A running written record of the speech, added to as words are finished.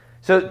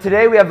So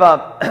today we have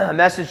a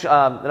message that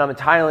I'm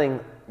entitling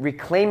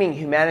Reclaiming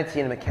Humanity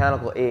in a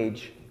Mechanical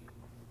Age.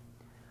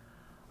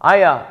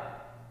 I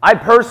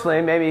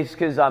personally, maybe it's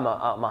because I'm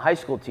a high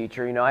school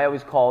teacher, I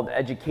always called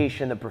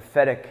education the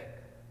prophetic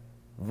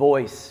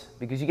voice,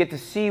 because you get to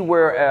see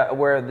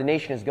where the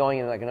nation is going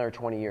in like another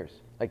 20 years.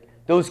 Like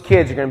those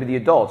kids are going to be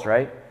the adults,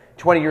 right?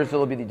 20 years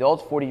they'll be the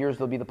adults, 40 years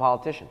they'll be the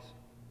politicians.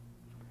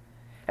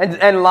 And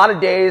a lot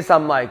of days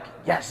I'm like,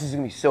 yes, this is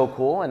going to be so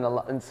cool.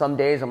 And some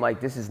days I'm like,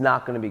 this is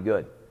not going to be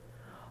good.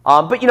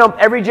 But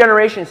every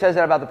generation says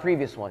that about the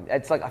previous one.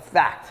 It's like a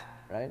fact,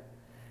 right?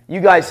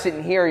 You guys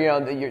sitting here,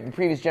 the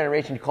previous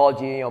generation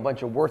called you, a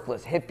bunch of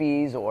worthless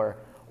hippies or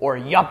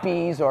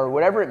yuppies or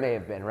whatever it may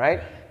have been,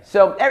 right?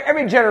 So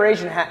every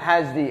generation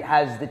has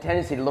the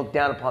tendency to look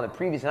down upon the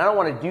previous. And I don't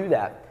want to do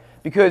that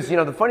because,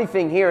 the funny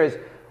thing here is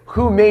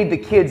who made the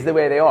kids the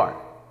way they are?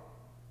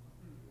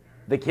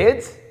 The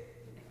kids?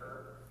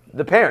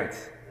 The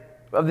parents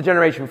of the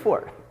generation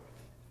before.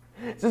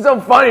 It's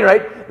so funny,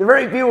 right? The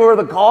very people who are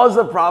the cause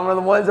of the problem are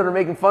the ones that are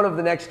making fun of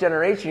the next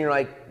generation. You're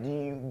like, do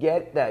you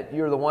get that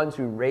you're the ones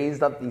who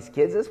raised up these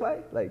kids this way?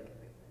 Like,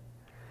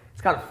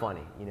 it's kind of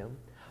funny,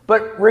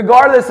 But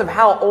regardless of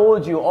how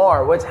old you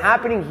are, what's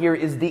happening here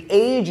is the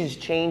age is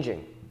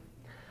changing.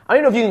 I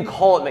don't know if you can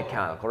call it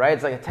mechanical, right?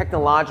 It's like a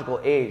technological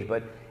age,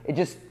 but it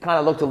just kind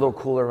of looked a little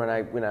cooler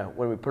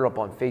when we put it up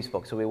on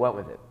Facebook, so we went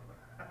with it.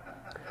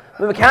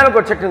 The mechanical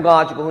or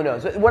technological, who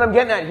knows? What I'm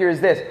getting at here is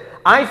this.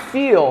 I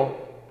feel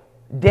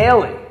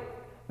daily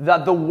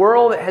that the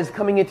world is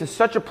coming into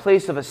such a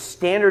place of a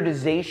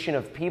standardization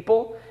of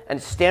people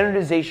and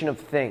standardization of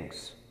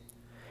things.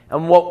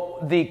 And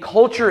what the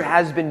culture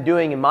has been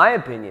doing, in my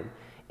opinion,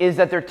 is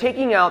that they're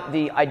taking out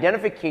the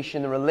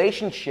identification, the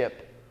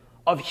relationship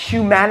of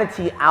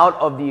humanity out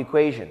of the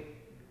equation.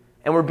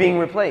 And we're being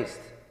replaced.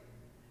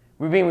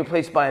 We're being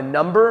replaced by a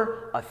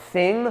number, a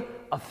thing,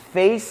 a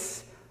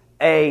face,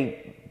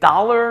 a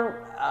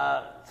dollar,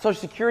 social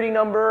security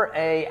number,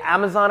 a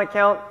Amazon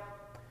account.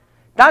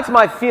 That's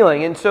my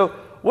feeling. And so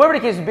whatever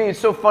the case may be, it's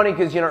so funny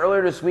because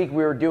earlier this week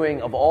we were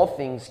doing, of all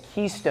things,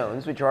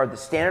 Keystones, which are the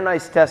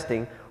standardized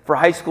testing for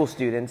high school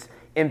students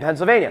in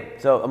Pennsylvania.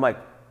 So I'm like,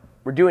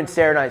 we're doing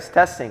standardized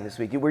testing this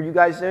week. Were you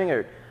guys doing it?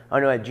 Or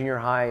I don't know, at junior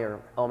high or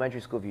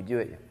elementary school if you do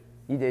it.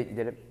 You did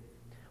it.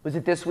 Was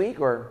it this week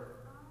or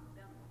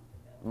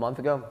a month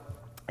ago?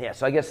 Yeah,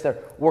 so I guess they're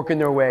working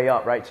their way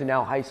up, right? So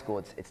now high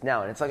school, it's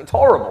now, and it's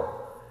horrible.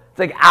 It's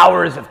like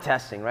hours of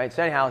testing, right?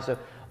 So anyhow, so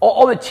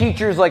all the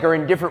teachers are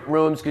in different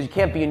rooms because you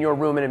can't be in your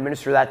room and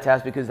administer that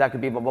test because that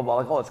could be blah, blah,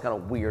 blah. It's kind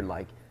of weird,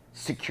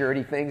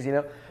 security things,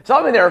 So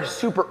I'm in there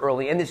super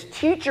early, and this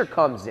teacher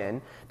comes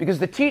in because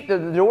the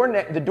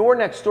door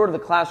next door to the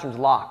classroom's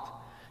locked.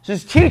 So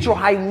this teacher,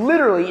 I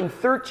literally, in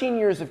 13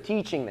 years of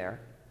teaching there,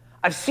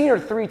 I've seen her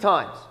 3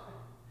 times.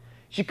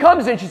 She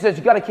comes in, she says,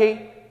 "You got a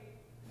key?"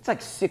 It's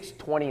like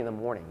 6:20 in the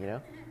morning,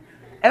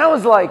 And I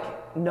was like,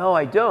 "No,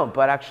 I don't,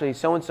 but actually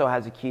so-and-so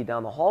has a key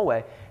down the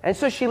hallway." And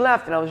so she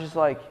left, and I was just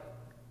like, it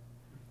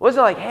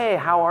wasn't like, "Hey,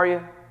 how are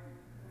you?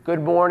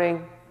 Good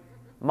morning.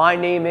 My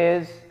name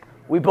is,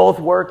 we both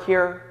work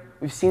here.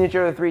 We've seen each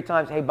other 3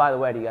 times. Hey, by the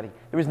way, do you got a key?"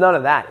 There was none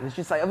of that. It was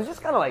just like, I was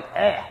just kind of like,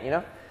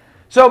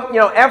 So,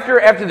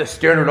 after the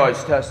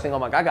standardized testing,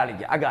 I'm like, I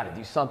gotta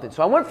do something.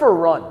 So I went for a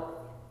run.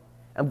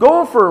 I'm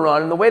going for a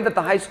run, and the way that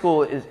the high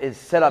school is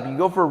set up, you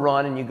go for a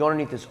run, and you go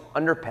underneath this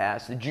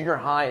underpass. The junior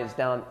high is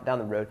down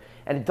the road,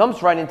 and it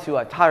dumps right into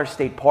Tyler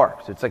State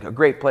Park, so it's like a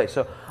great place.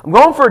 So I'm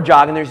going for a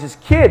jog, and there's this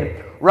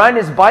kid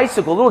riding his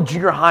bicycle, a little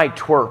junior high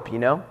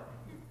twerp,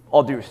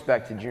 All due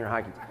respect to junior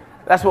high kids.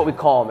 That's what we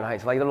call them in high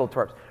school, like the little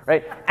twerps,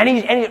 right? And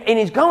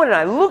he's going, and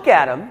I look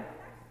at him,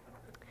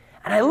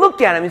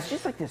 it's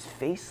just like this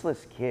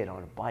faceless kid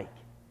on a bike.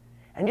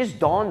 And it just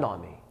dawned on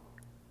me,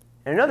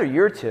 in another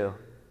year or two,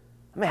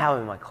 I may have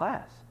him in my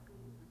class.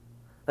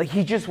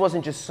 He just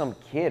wasn't just some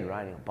kid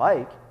riding a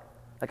bike.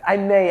 I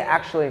may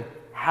actually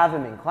have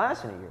him in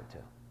class in a year or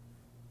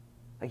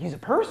two. He's a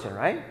person,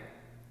 right?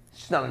 It's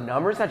just not a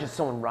number. It's not just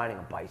someone riding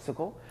a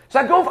bicycle. So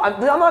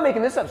I'm not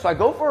making this up. So I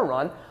go for a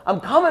run.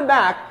 I'm coming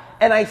back,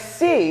 and I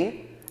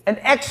see an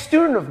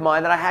ex-student of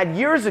mine that I had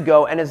years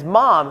ago, and his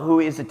mom,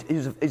 who is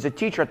a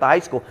teacher at the high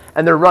school,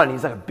 and they're running.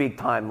 He's like a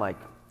big-time,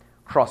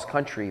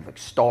 cross-country,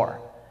 star.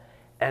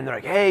 And they're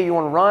like, "Hey, you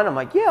want to run?" I'm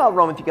like, "Yeah, I'll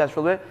run with you guys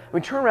for a little bit."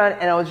 We turn around,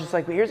 and I was just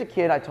like, "Well, here's a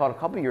kid I taught a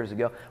couple years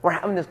ago. We're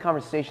having this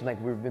conversation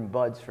we've been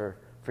buds for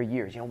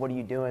years. What are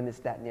you doing, this,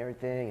 that, and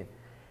everything?"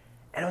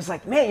 And I was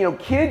like, man,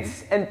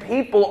 kids and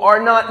people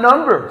are not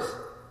numbers.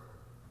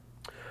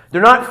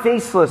 They're not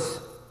faceless.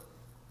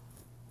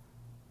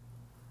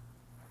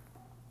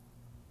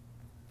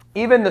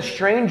 Even the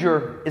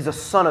stranger is a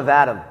son of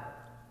Adam.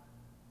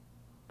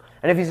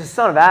 And if he's a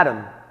son of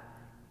Adam,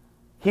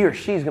 he or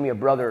she is going to be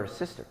a brother or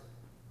sister.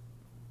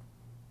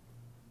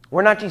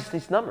 We're not just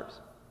these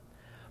numbers.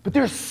 But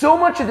there's so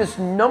much of this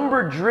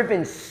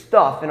number-driven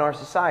stuff in our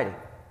society.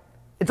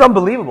 It's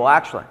unbelievable,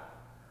 actually.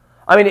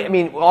 I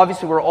mean,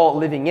 obviously we're all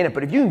living in it,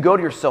 but if you can go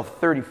to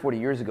yourself 30, 40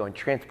 years ago and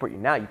transport you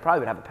now, you probably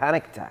would have a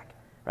panic attack,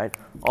 right?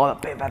 All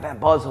that bam, bam, bam,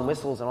 buzz and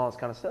whistles and all this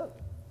kind of stuff.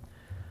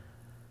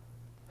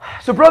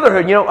 So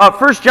brotherhood,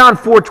 1 John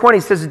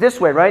 4:20 says it this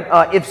way,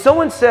 right? If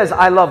someone says,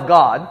 I love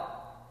God,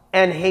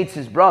 and hates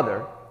his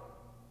brother,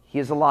 he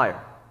is a liar.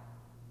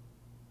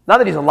 Not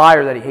that he's a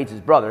liar that he hates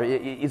his brother.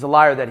 He's a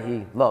liar that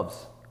he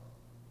loves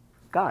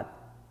God.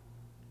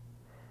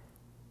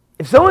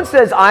 If someone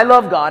says, I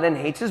love God, and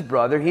hates his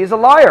brother, he is a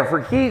liar.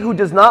 For he who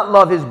does not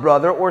love his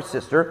brother or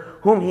sister,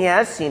 whom he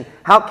has seen,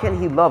 how can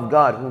he love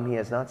God, whom he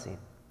has not seen?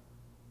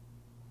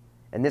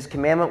 And this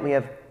commandment we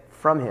have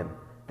from him,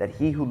 that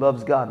he who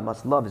loves God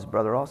must love his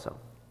brother also.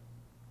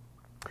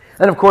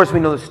 And of course we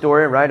know the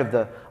story, right, of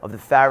the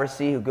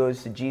Pharisee who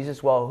goes to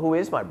Jesus, well, who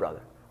is my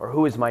brother? Or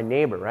who is my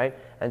neighbor, right?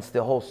 And it's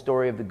the whole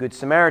story of the Good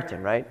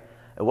Samaritan, right?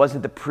 It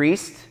wasn't the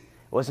priest,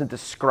 it wasn't the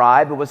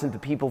scribe, it wasn't the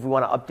people, if we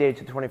want to update it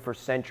to the 21st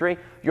century.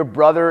 Your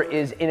brother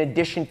is, in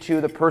addition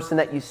to the person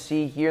that you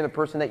see here, the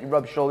person that you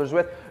rub shoulders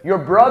with, your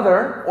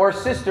brother or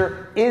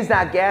sister is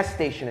that gas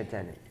station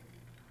attendant.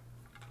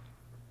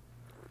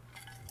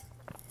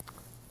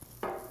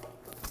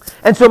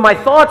 And so my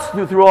thoughts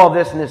through all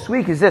this in this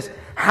week is this: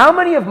 how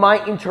many of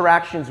my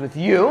interactions with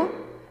you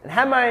and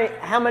how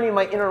many of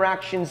my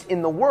interactions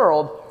in the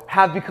world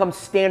have become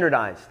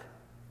standardized?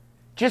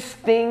 Just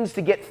things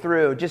to get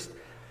through, just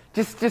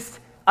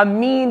a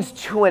means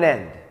to an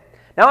end.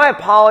 Now I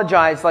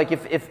apologize, like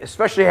if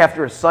especially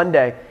after a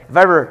Sunday,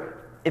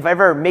 if I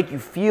ever make you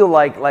feel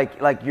like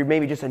you're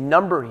maybe just a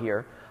number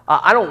here.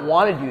 I don't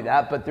want to do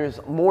that, but there's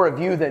more of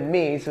you than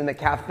me. So in the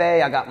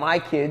cafe, I got my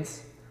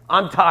kids.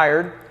 I'm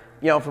tired,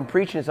 from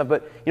preaching and stuff.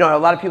 But a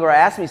lot of people are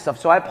asking me stuff.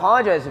 So I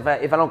apologize if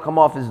I don't come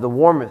off as the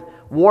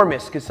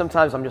warmest, because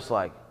sometimes I'm just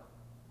like,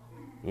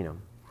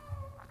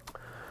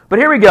 But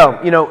here we go.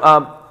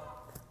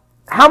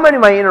 How many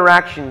of my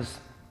interactions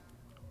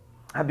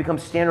have become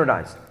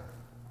standardized?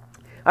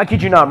 I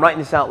kid you not, I'm writing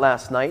this out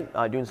last night,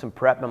 doing some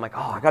prep, and I'm like,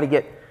 I gotta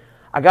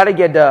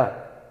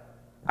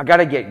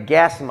get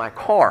gas in my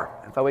car.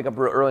 If I wake up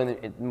real early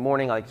in the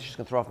morning, it's just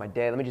gonna throw off my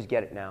day. Let me just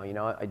get it now.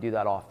 I do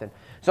that often.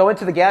 So I went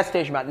to the gas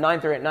station about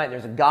 9:30 at night.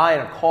 There's a guy in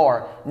a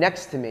car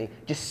next to me,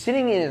 just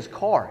sitting in his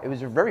car. It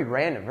was very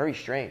random, very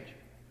strange.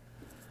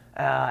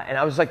 And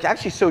I was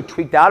actually so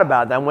tweaked out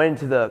about it that I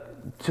went into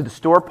the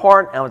store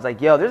part, and I was like,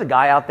 yo, there's a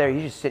guy out there.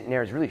 He's just sitting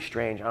there. It's really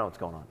strange. I don't know what's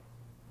going on.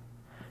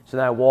 So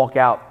then I walk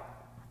out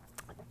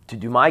to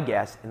do my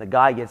gas, and the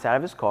guy gets out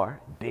of his car,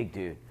 big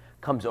dude,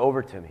 comes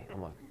over to me.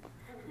 I'm like,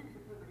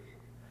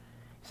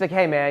 he's like,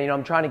 hey man,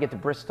 I'm trying to get to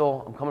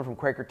Bristol. I'm coming from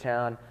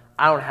Quakertown.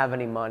 I don't have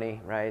any money,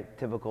 right?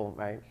 Typical,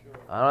 right? Sure.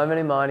 I don't have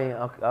any money.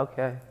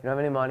 Okay, you don't have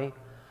any money.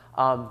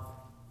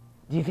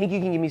 Do you think you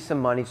can give me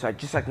some money so I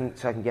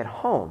can get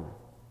home?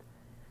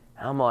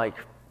 And I'm like,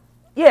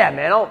 yeah,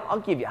 man, I'll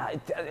give you.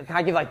 Can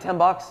I give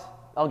 $10?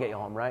 I'll get you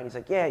home, right? He's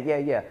like, yeah.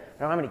 I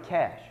don't have any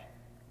cash.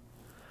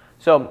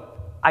 So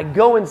I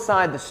go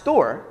inside the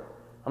store.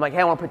 I'm like,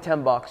 hey, I want to put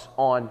 $10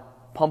 on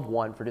pump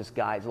one for this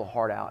guy. He's a little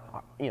hard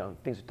out.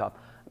 Things are tough.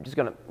 I'm just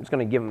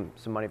gonna give him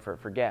some money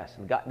for gas.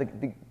 And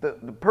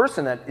the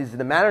person that is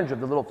the manager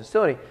of the little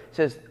facility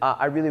says,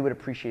 I really would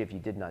appreciate if you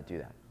did not do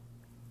that.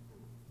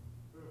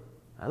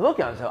 I look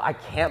at him and say, I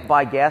can't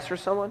buy gas for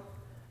someone?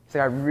 He's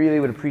like, I really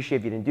would appreciate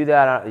if you didn't do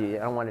that. I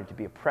don't want it to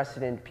be a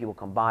precedent. People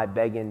come by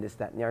begging, this,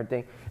 that, and the other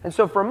thing. And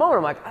so for a moment,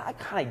 I'm like, I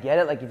kind of get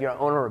it. Like if you're an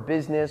owner of a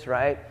business,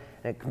 right?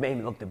 And it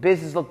made the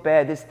business look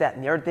bad, this, that,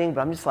 and the other thing.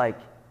 But I'm just like,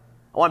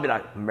 I want to be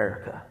like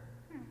America.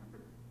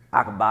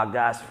 I can buy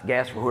gas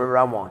for whoever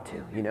I want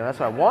to. That's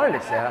what I wanted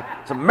to say.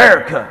 It's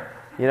America,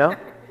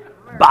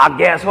 Buy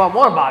gas who I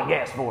want to buy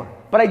gas for.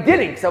 But I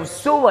didn't because I was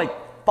so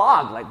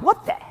fogged.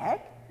 What the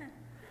heck?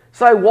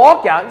 So I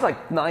walk out. It's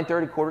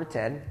 9:30,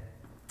 9:45.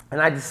 And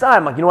I decide,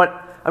 I'm like, you know what?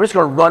 I'm just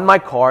going to run my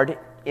card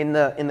in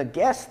the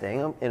gas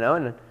thing,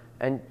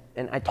 and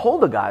I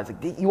told the guy, I was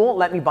like, you won't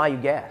let me buy you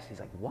gas. He's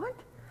like, what?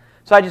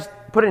 So I just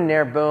put it in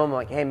there, boom. I'm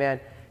like, hey, man.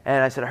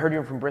 And I said, I heard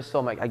you're from Bristol.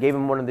 I'm like, I gave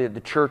him one of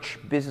the church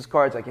business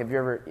cards. Like, have you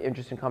ever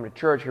interested in coming to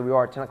church? Here we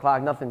are at 10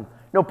 o'clock. Nothing,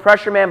 no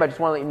pressure, man, but I just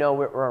want to let you know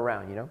we're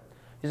around,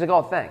 He's like,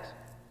 oh, thanks.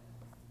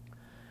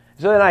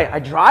 So then I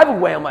drive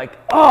away. I'm like,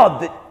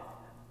 I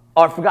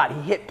forgot.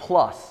 He hit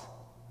plus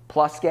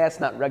gas,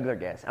 not regular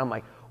gas. And I'm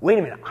like, wait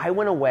a minute. I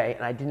went away,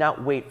 and I did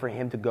not wait for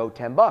him to go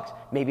 $10.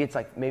 Maybe it's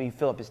maybe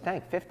fill up his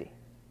tank, 50. I'm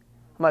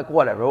like,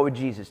 whatever. What would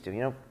Jesus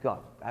do? God,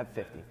 I have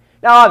 50.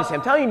 Now, obviously,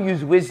 I'm telling you to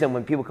use wisdom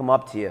when people come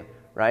up to you.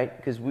 Right?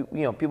 Because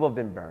people have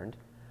been burned.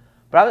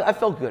 But I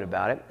felt good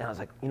about it. And I was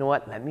like, you know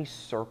what? Let me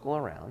circle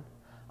around.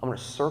 I'm going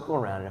to circle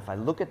around. And if I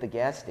look at the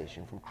gas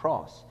station from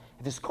Cross,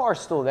 if his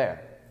car's still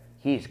there,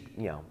 he's,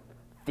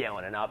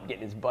 filling it up,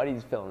 getting his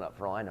buddies filling up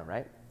for all I know,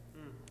 right?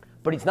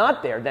 But he's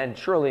not there, then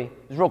surely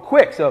it's real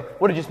quick. So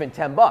it would have just been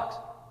 $10. So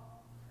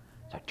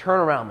I turn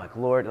around, I'm like,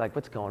 Lord,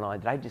 what's going on?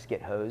 Did I just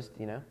get hosed,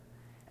 And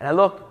I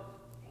look,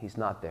 he's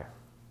not there.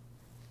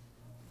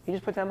 He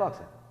just put $10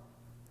 in.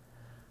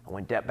 I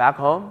went back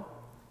home.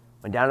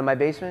 Went down to my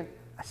basement,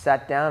 I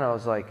sat down, I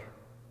was like,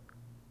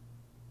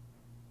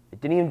 it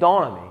didn't even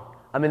dawn on me.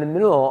 I'm in the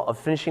middle of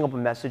finishing up a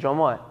message on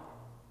what?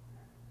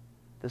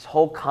 This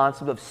whole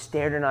concept of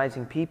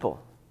standardizing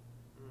people.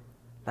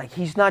 Like,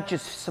 he's not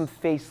just some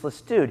faceless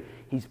dude.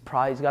 He's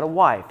got a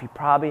wife. He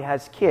probably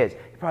has kids.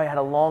 He probably had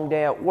a long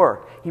day at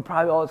work. He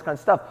probably all this kind of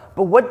stuff.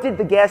 But what did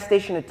the gas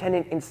station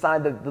attendant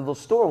inside the little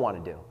store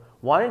want to do?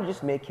 Wanted to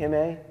just make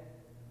him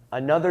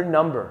another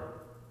number.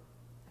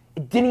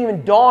 It didn't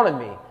even dawn on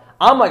me.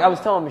 I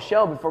was telling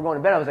Michelle before going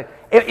to bed, I was like,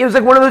 it was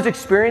like one of those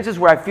experiences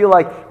where I feel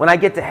like when I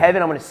get to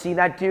heaven, I'm going to see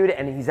that dude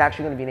and he's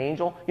actually going to be an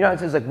angel. You know, it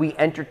says like,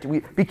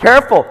 be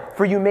careful,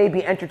 for you may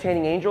be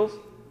entertaining angels.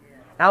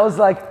 And I was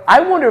like, I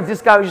wonder if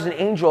this guy was just an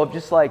angel of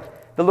just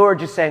like the Lord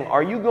just saying,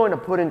 are you going to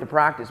put into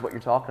practice what you're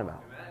talking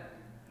about?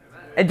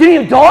 Amen. It didn't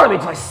even dawn on me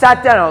until I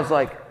sat down and I was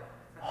like,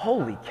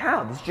 holy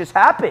cow, this just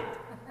happened.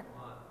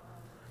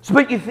 So,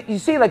 but you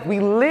see, like, we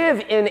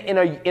live in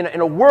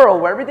a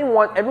world where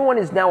everyone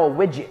is now a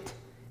widget.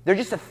 They're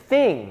just a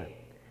thing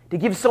to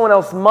give someone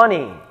else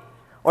money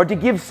or to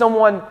give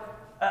someone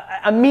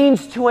a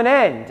means to an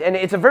end. And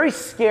it's a very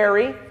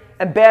scary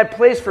and bad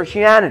place for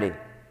humanity.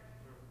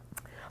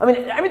 I mean,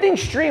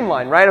 everything's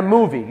streamlined, right? A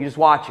movie, you just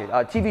watch it.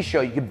 A TV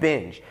show, you can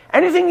binge.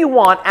 Anything you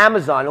want,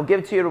 Amazon will give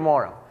it to you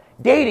tomorrow.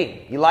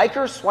 Dating, you like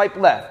her, swipe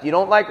left. You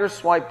don't like her,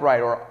 swipe right,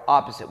 or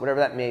opposite,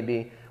 whatever that may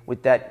be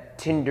with that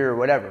Tinder or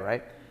whatever,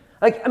 right?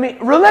 Like, I mean,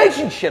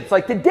 relationships,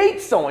 like to date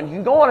someone, you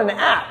can go on an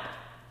app.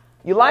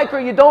 You like her,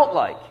 you don't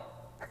like.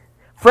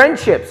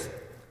 Friendships,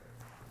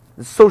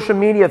 the social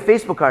media,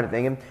 Facebook kind of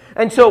thing.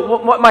 And so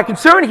what my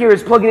concern here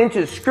is plugging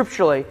into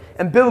scripturally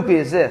and biblically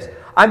is this.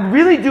 I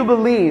really do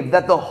believe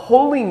that the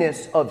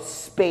holiness of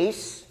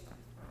space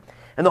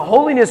and the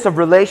holiness of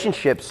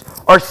relationships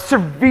are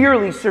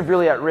severely,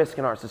 severely at risk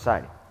in our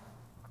society.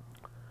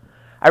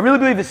 I really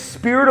believe the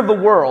spirit of the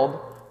world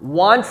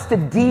wants to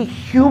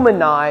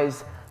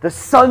dehumanize the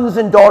sons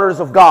and daughters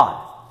of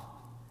God.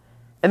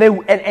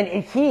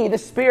 And he, the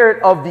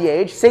spirit of the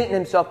age, Satan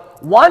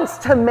himself, wants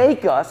to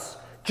make us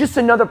just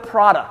another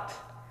product,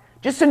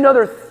 just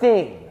another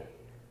thing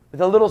with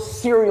a little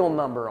serial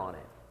number on it.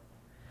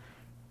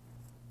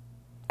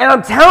 And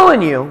I'm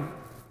telling you,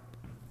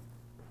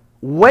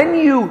 when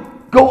you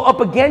go up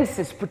against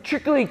this,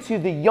 particularly to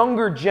the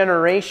younger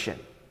generation,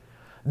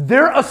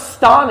 they're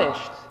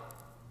astonished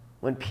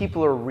when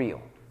people are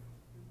real.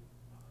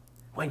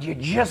 When you're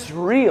just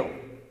real.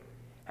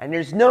 And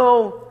there's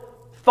no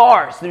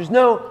farce, there's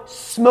no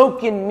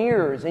smoke and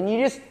mirrors, and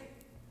you just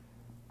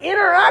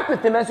interact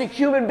with them as a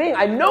human being.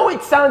 I know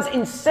it sounds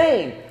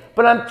insane,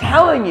 but I'm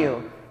telling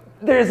you,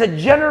 there's a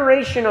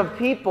generation of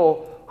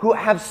people who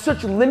have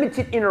such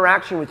limited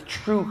interaction with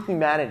true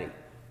humanity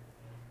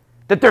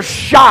that they're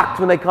shocked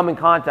when they come in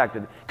contact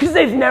with it because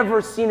they've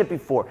never seen it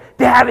before.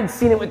 They haven't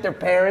seen it with their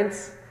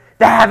parents,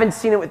 they haven't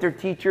seen it with their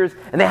teachers,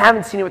 and they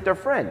haven't seen it with their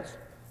friends.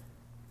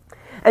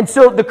 And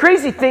so the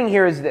crazy thing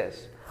here is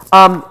this.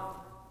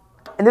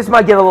 And this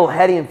might get a little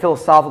heady and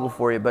philosophical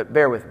for you, but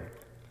bear with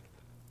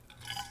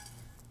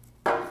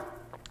me.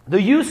 The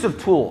use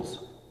of tools.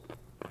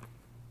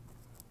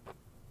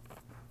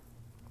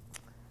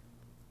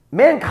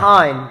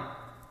 Mankind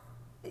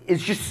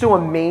is just so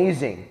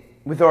amazing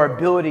with our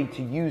ability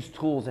to use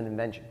tools and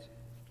inventions.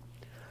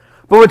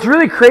 But what's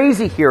really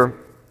crazy here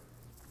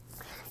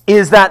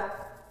is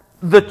that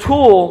the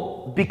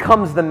tool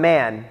becomes the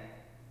man,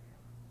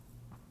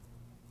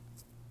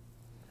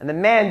 and the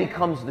man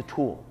becomes the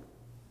tool.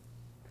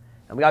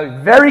 And we got to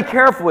be very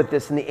careful with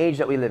this in the age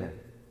that we live in.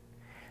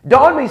 It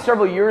dawned on me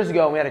several years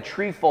ago, we had a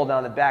tree fall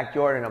down in the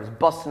backyard, and I was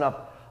busting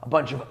up a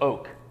bunch of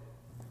oak.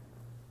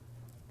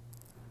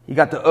 You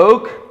got the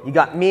oak, you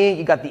got me,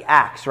 you got the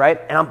axe, right?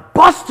 And I'm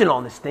busting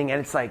on this thing, and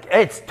it's like,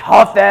 it's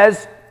tough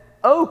as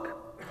oak.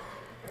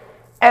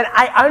 And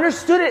I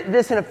understood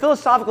this in a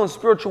philosophical and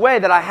spiritual way,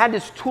 that I had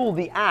this tool,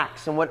 the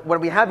axe. And what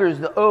we have here is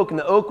the oak, and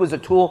the oak was a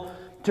tool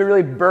to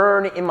really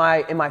burn in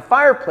my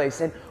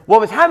fireplace. And what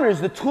was happening is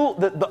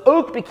the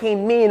oak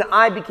became me and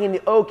I became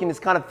the oak in this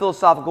kind of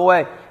philosophical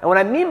way. And what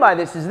I mean by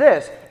this is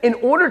this. In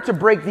order to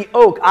break the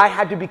oak, I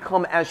had to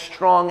become as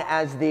strong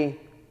as the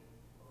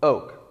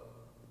oak.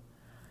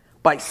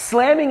 By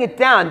slamming it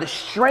down, the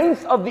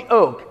strength of the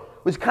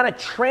oak was kind of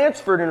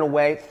transferred in a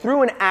way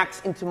through an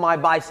axe into my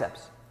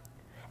biceps.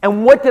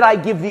 And what did I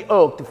give the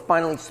oak to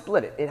finally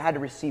split it? It had to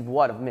receive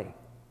what of me?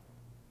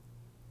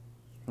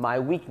 My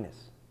weakness.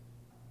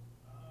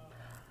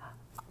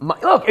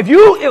 Look, if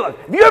you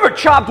ever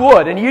chopped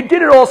wood and you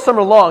did it all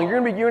summer long,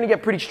 you're gonna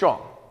get pretty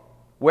strong.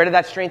 Where did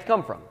that strength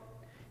come from?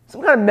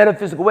 Some kind of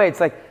metaphysical way. It's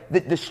like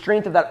the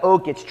strength of that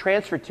oak gets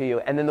transferred to you,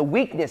 and then the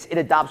weakness it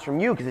adopts from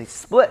you because it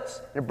splits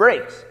and it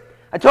breaks.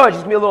 I told you it's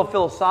just be a little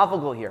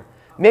philosophical here.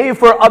 Maybe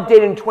for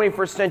updated in the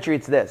 21st century,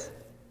 it's this.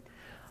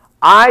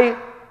 I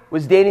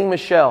was dating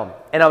Michelle,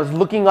 and I was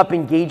looking up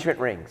engagement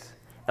rings.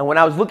 And when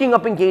I was looking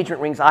up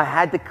engagement rings, I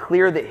had to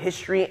clear the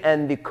history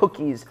and the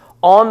cookies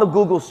on the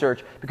Google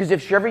search, because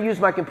if she ever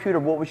used my computer,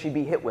 what would she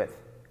be hit with?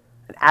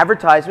 An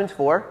advertisement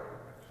for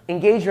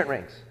engagement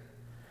rings.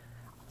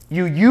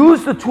 You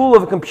use the tool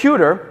of a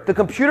computer, the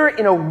computer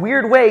in a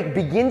weird way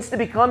begins to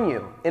become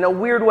you, in a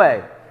weird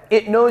way.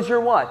 It knows your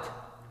what?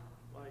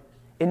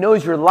 It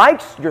knows your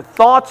likes, your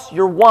thoughts,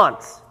 your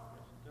wants.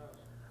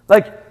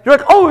 Like, you're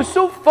like, oh, it's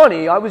so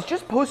funny. I was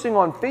just posting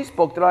on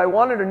Facebook that I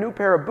wanted a new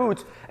pair of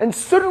boots, and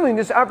suddenly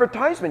this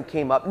advertisement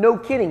came up. No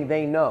kidding,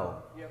 they know.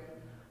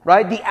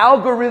 Right? The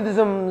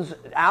algorithms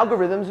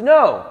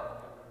know.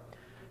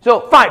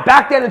 So, fine,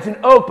 back then it's an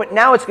oak, but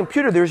now it's a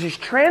computer. There's this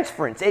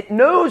transference. It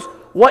knows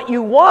what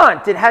you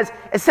want. It has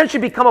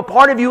essentially become a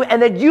part of you,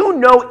 and that you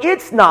know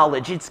its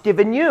knowledge it's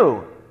given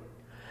you.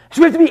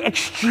 So we have to be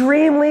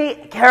extremely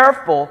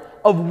careful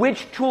of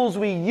which tools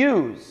we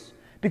use,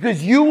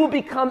 because you will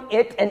become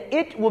it, and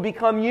it will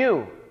become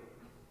you.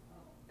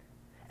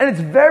 And it's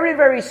very,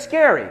 very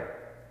scary.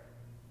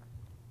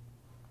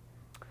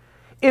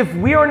 If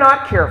we are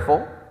not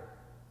careful,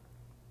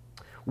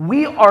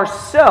 we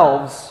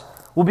ourselves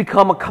will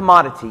become a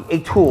commodity, a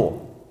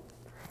tool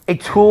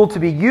to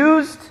be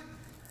used,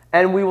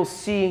 and we will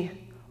see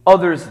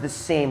others the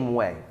same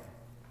way.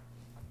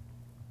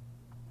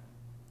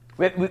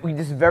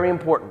 This is very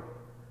important.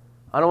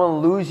 I don't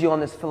want to lose you on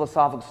this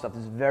philosophical stuff.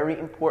 This is very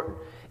important.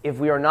 If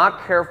we are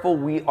not careful,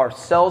 we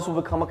ourselves will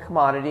become a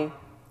commodity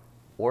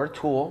or a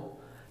tool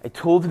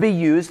to be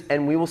used,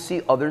 and we will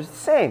see others the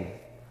same.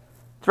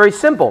 It's very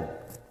simple.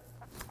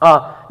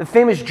 The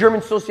famous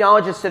German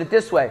sociologist said it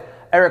this way,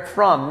 Erich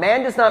Fromm: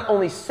 man does not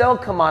only sell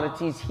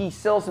commodities, he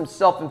sells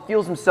himself and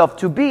feels himself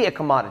to be a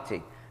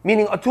commodity,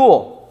 meaning a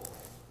tool.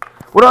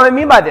 What do I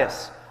mean by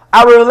this?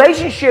 Our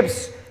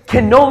relationships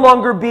can no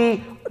longer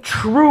be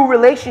true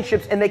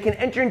relationships, and they can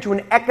enter into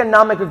an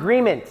economic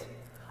agreement.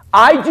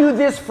 I do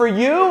this for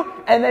you,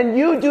 and then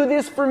you do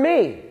this for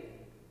me.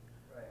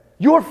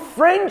 Your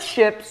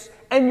friendships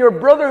and your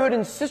brotherhood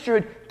and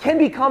sisterhood can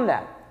become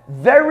that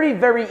very,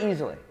 very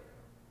easily.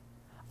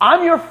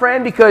 I'm your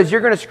friend because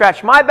you're going to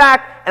scratch my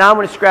back, and I'm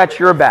going to scratch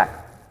your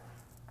back.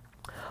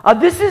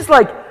 This is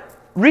like,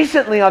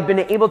 recently I've been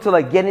able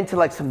to get into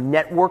some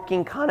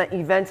networking kind of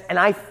events, and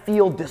I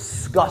feel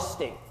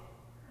disgusting.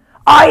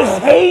 I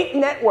hate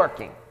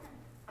networking.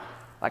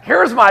 Like,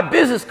 here's my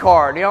business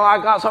card. I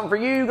got something for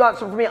you, you got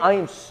something for me. I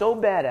am so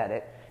bad at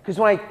it. Because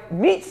when I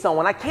meet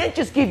someone, I can't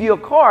just give you a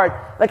card.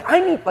 I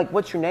need,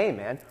 what's your name,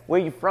 man? Where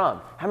are you from?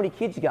 How many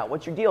kids you got?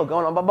 What's your deal?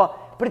 Going on, blah, blah.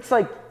 But it's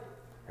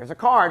here's a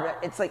card.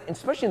 It's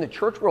especially in the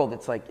church world,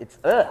 it's ugh.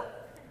 It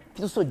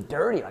feels so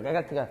dirty. I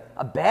got to take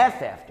a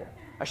bath after.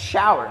 A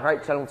shower,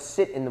 right? So I don't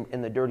sit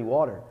in the dirty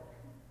water.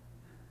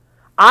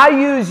 I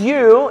use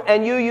you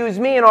and you use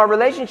me in our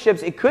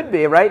relationships. It could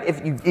be, right,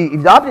 if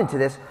you opt into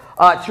this,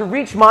 to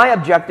reach my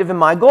objective and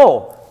my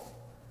goal.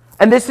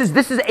 And this is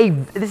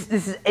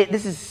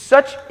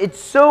it's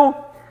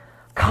so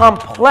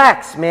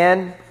complex,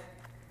 man.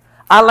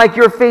 I like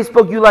your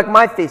Facebook, you like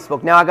my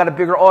Facebook. Now I got a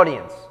bigger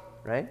audience,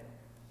 right?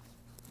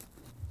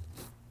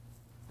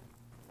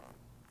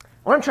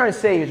 What I'm trying to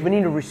say is we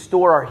need to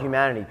restore our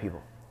humanity,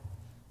 people.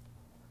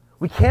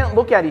 We can't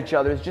look at each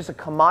other as just a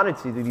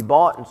commodity to be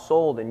bought and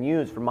sold and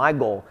used for my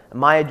goal and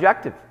my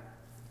objective.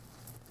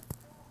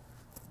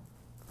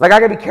 I got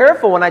to be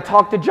careful when I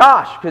talk to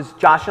Josh, because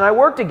Josh and I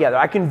work together.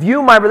 I can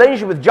view my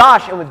relationship with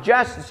Josh and with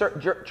Jess,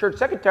 the church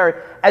secretary,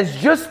 as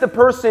just the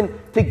person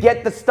to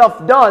get the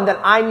stuff done that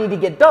I need to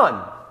get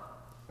done.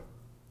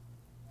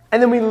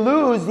 And then we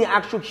lose the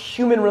actual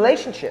human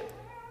relationship.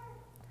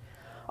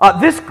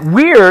 This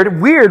weird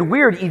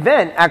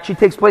event actually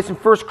takes place in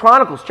 1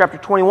 Chronicles chapter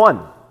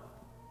 21.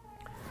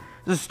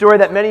 This is a story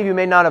that many of you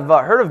may not have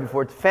heard of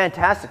before. It's a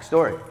fantastic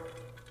story.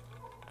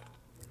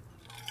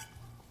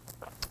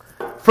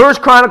 1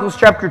 Chronicles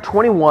chapter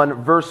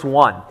 21, verse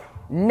 1.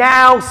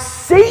 Now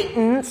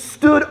Satan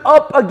stood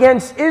up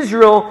against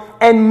Israel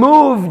and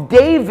moved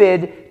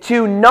David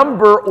to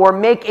number or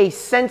make a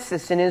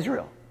census in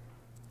Israel.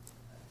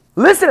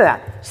 Listen to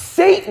that.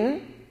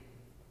 Satan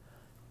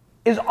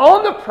is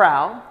on the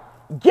prowl,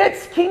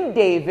 gets King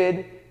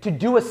David to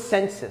do a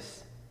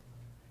census,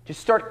 to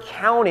start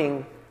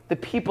counting the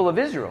people of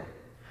Israel.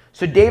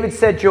 So David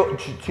said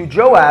to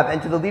Joab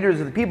and to the leaders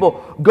of the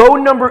people, "Go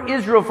number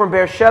Israel from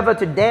Beersheba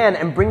to Dan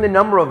and bring the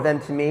number of them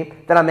to me,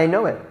 that I may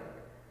know it."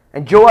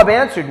 And Joab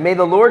answered, "May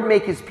the Lord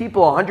make his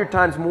people 100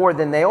 times more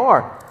than they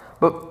are.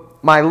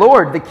 But my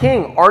lord, the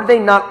king, are they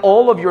not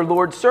all of your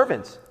Lord's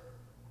servants?"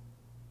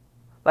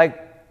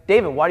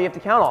 David, why do you have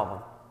to count all of them?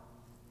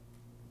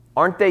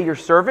 Aren't they your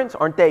servants?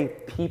 Aren't they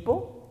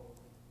people?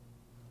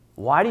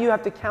 Why do you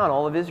have to count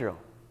all of Israel?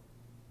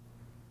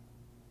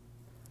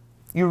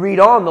 You read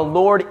on, the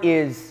Lord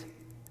is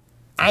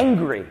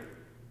angry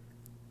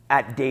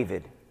at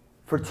David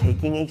for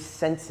taking a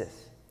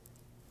census.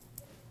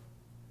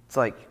 It's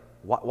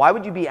why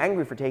would you be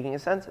angry for taking a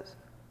census?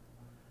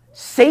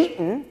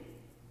 Satan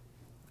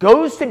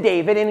goes to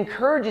David and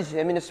encourages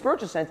him in a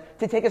spiritual sense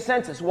to take a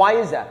census. Why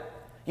is that?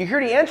 You hear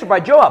the answer by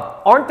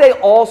Joab. Aren't they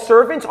all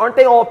servants? Aren't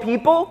they all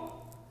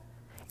people?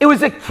 It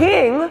was a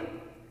king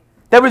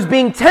that was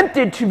being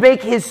tempted to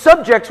make his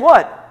subjects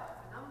what?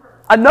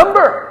 A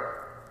number.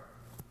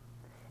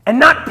 And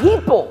not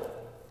people.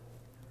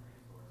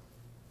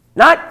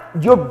 Not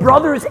your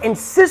brothers and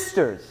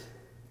sisters.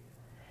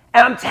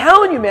 And I'm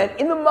telling you, man,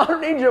 in the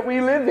modern age that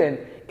we live in,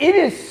 it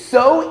is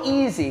so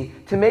easy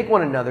to make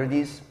one another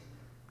these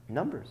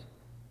numbers.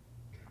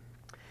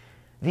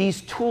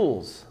 these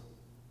tools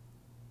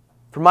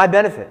for my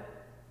benefit.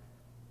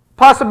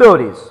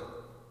 Possibilities.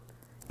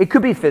 It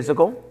could be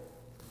physical.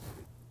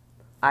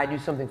 I do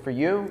something for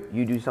you,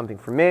 you do something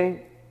for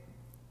me.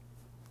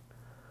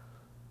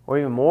 Or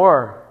even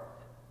more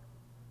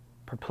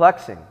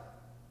perplexing,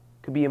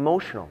 it could be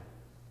emotional.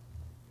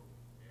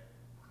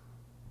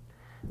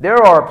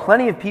 There are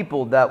plenty of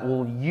people that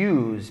will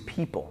use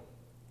people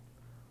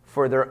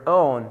for their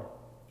own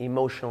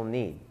emotional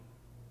need.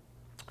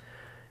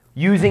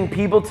 Using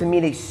people to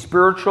meet a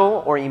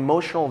spiritual or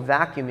emotional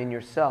vacuum in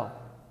yourself.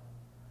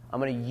 I'm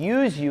going to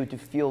use you to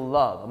feel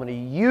love. I'm going to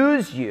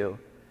use you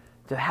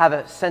to have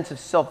a sense of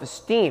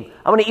self-esteem.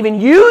 I'm going to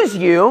even use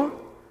you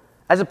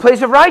as a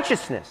place of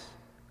righteousness.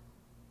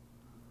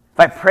 If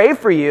I pray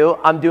for you,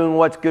 I'm doing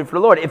what's good for the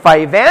Lord. If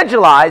I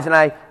evangelize and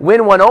I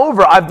win one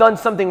over, I've done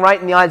something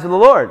right in the eyes of the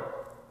Lord.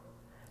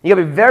 You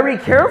got to be very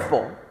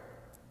careful,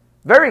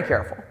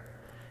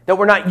 that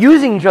we're not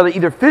using each other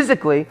either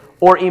physically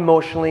or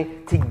emotionally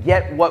to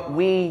get what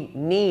we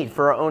need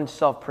for our own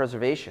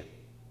self-preservation.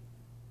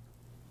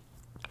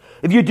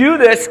 If you do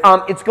this,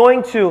 it's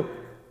going to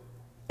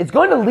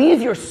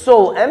leave your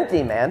soul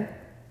empty, man.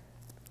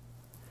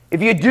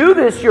 If you do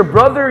this, your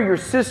brother, your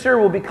sister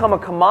will become a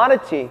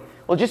commodity,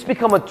 will just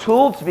become a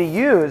tool to be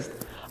used.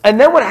 And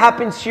then what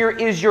happens here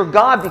is your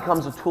God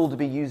becomes a tool to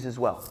be used as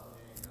well.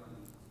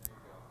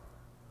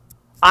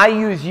 I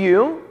use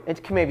you.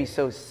 It may be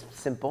so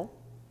simple.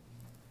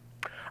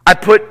 I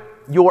put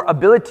your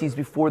abilities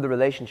before the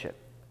relationship.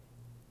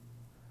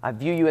 I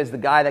view you as the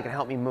guy that can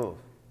help me move.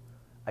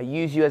 I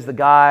use you as the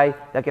guy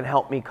that can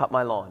help me cut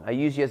my lawn. I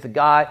use you as the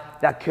guy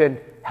that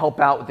could help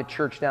out with the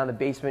church down in the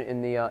basement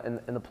in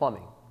the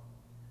plumbing.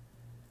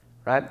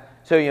 Right?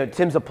 So,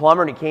 Tim's a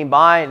plumber, and he came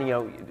by, and,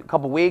 a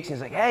couple of weeks, and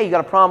he's like, hey, you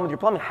got a problem with your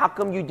plumbing. How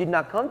come you did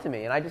not come to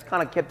me? And I just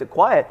kind of kept it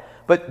quiet.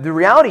 But the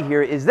reality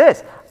here is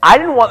this. I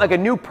didn't want like a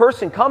new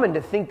person coming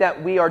to think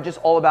that we are just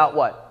all about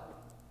what?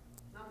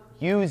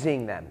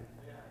 Using them.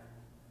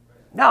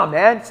 No,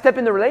 man, step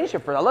in the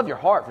relationship first. I love your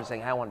heart for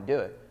saying, I want to do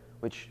it,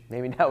 which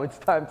maybe now it's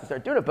time to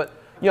start doing it. But,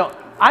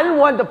 I didn't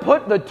want to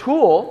put the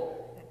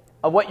tool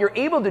of what you're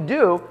able to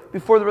do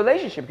before the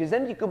relationship, because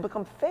then you can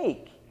become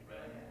fake.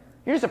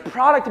 You're just a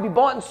product to be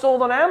bought and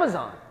sold on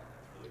Amazon,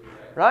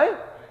 right?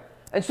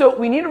 And so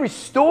we need to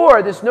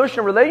restore this notion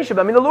of relationship.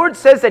 I mean, the Lord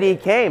says that He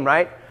came,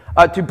 right,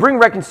 to bring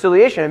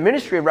reconciliation, a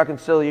ministry of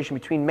reconciliation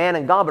between man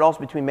and God, but also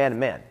between man and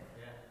man.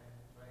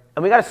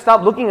 And we got to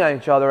stop looking at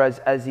each other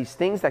as these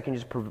things that can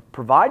just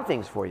provide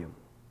things for you.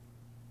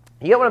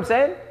 You get what I'm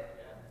saying?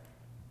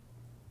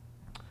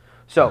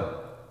 So,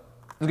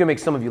 this is going to make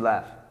some of you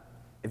laugh,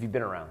 if you've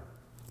been around.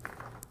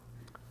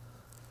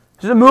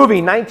 There's a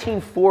movie,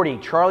 1940,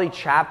 Charlie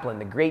Chaplin,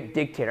 the great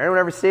dictator. Anyone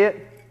ever see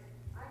it?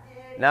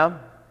 I did. No?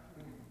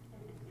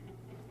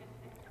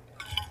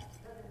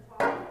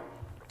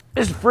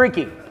 This is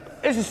freaky.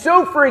 This is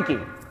so freaky.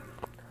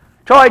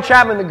 Charlie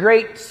Chaplin, the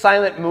great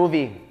silent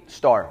movie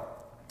star.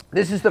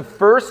 This is the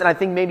first, and I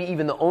think maybe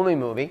even the only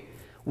movie,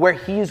 where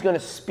he is going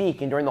to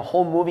speak. And during the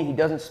whole movie, he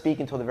doesn't speak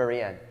until the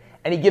very end.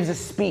 And he gives a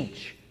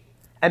speech.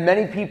 And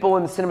many people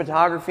in the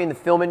cinematography and the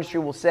film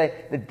industry will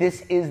say that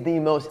this is the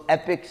most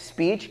epic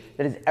speech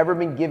that has ever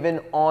been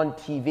given on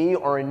TV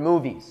or in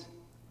movies,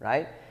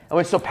 right? And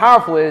what's so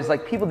powerful is,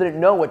 like, people didn't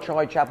know what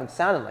Charlie Chaplin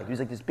sounded like. He was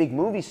like this big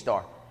movie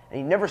star. And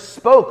he never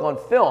spoke on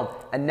film,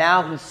 and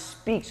now he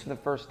speaks for the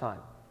first time.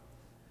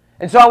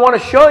 And so I want to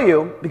show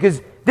you,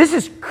 because this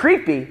is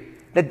creepy,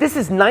 that this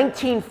is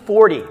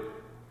 1940.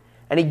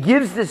 And he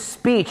gives this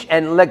speech,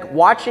 and like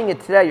watching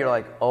it today, you're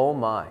like, oh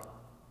my.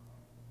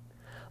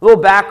 A little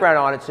background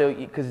on it, so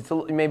because it's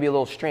maybe a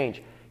little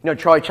strange.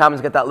 Charlie Chaplin's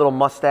got that little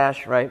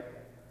mustache, right?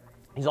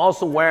 He's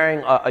also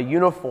wearing a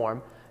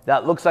uniform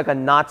that looks like a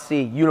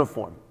Nazi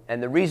uniform.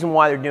 And the reason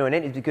why they're doing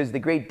it is because the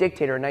great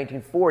dictator in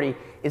 1940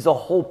 is a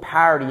whole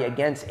parody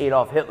against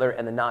Adolf Hitler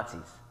and the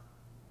Nazis.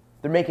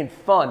 They're making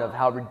fun of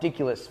how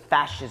ridiculous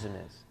fascism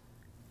is.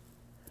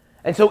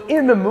 And so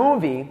in the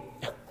movie,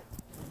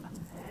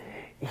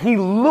 he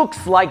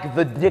looks like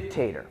the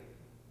dictator.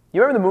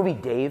 You remember the movie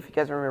Dave? You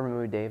guys remember the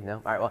movie Dave? No?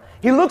 All right, well,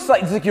 he looks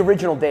like, it's like the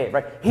original Dave,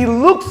 right? He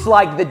looks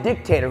like the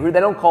dictator, who they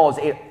don't call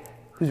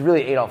who's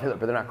really Adolf Hitler,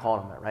 but they're not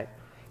calling him that, right?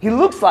 He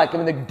looks like him,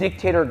 and the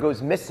dictator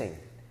goes missing.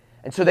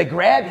 And so they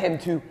grab him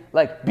to,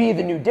 like, be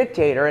the new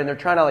dictator, and they're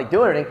trying to, like,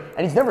 do anything,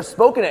 and he's never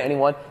spoken to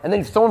anyone, and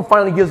then someone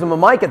finally gives him a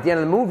mic at the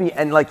end of the movie,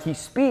 and, like, he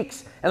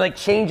speaks, and, like,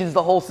 changes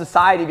the whole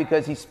society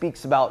because he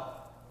speaks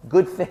about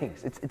good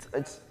things.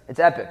 It's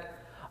epic.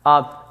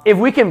 If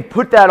we can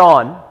put that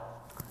on,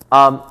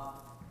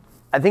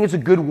 I think it's a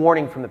good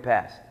warning from the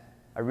past.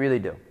 I really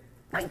do.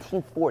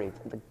 1940. It's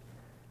like,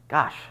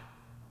 gosh.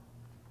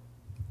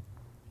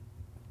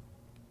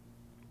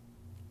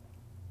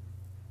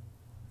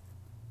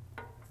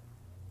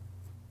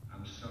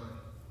 I'm sorry.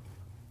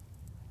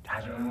 I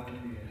don't want to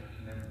be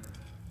a member.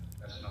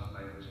 That's not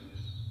my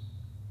business.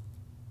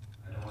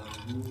 I don't want to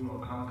rule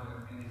or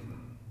conquer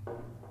anyone.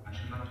 I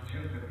should like to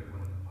help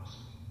everyone if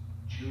possible.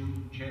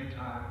 Jew,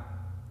 Gentile,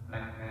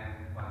 black man,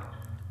 white.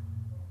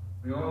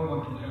 We all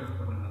want to help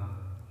one another.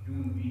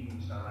 Human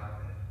beings are like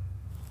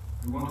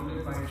that. We want to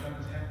live by each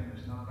other's happiness,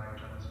 not by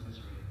each other's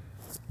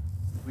misery.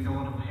 We don't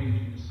want to hate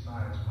and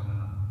despise one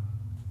another.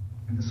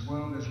 In this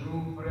world, there's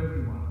room for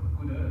everyone.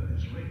 The good earth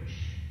is rich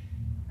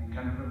and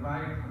can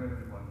provide for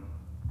everyone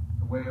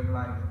a way of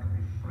life that can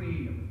be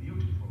free and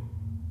beautiful.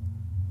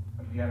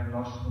 But we have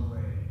lost the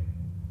way.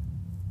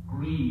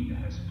 Greed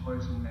has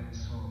poisoned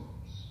men's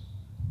souls,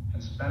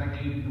 has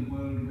barricaded the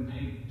world with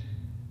hate,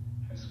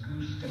 has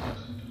goose-stepped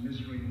us into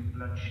misery and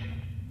bloodshed.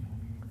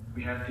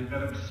 We have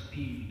developed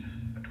speed,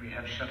 but we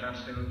have shut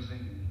ourselves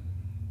in.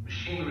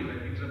 Machinery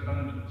that gives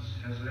abundance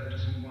has left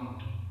us in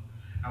want.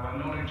 Our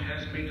knowledge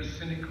has made us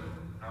cynical,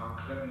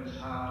 our cleverness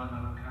hard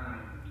and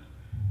unkind.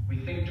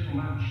 We think too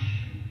much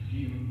and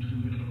feel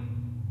too little.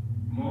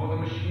 More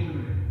than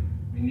machinery,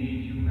 we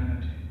need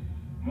humanity.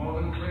 More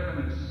than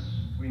cleverness,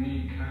 we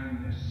need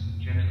kindness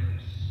and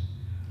gentleness.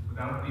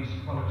 Without these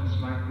qualities,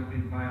 life will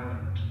be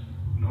violent,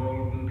 and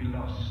all will be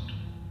lost.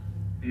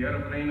 The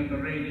aeroplane and the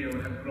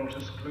radio have brought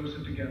us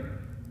closer together.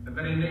 The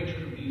very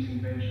nature of these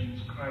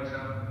inventions cries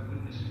out for the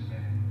goodness in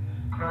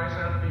men, cries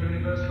out for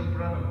universal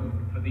brotherhood,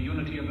 for the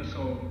unity of us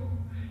all.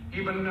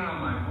 Even now,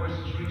 my voice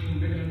is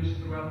reaching millions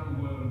throughout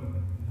the world,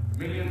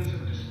 millions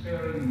of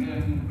despairing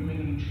men,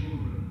 women, and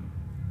children,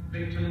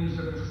 victims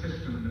of a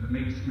system that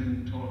makes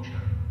men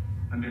torture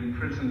and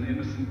imprison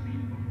innocent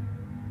people.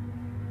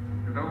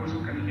 To those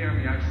who can hear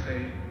me, I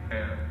say,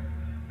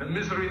 the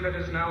misery that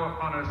is now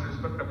upon us is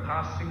but the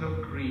passing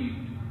of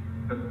greed,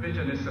 the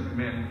bitterness of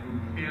men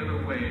who fear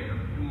the way of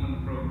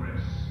human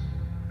progress,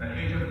 the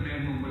hate of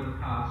men who will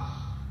pass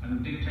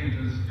and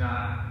dictators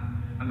die,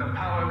 and the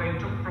power they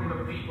took from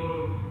the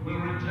people will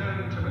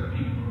return to the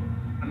people,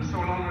 and so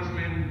long as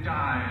men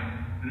die,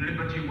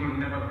 liberty will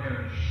never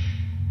perish.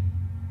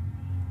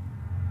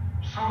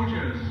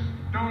 Soldiers,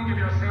 don't give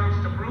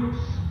yourselves to brutes,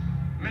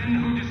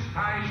 men who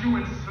despise you,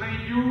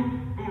 enslave you,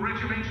 who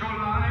regiment your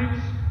lives,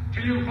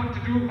 tell you what to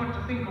do, what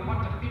to think, or what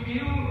to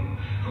feel,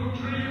 who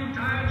drill you,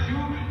 diet you,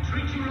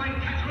 treat you like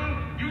cattle,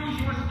 use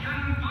you as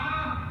cannon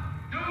fodder.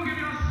 Don't give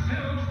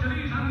yourselves to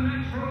these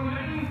unnatural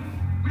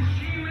men,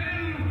 machine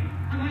men,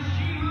 with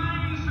machine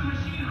minds and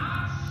machine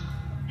hearts.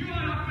 You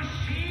are not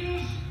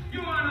machines,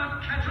 you are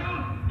not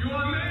cattle, you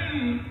are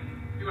men.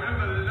 You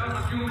have the love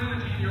of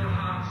humanity in your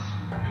hearts.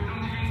 You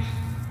don't hate,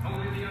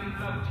 only the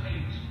unloved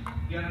hate,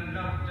 the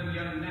unloved and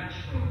the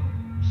unnatural.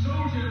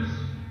 Soldiers,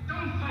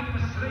 don't fight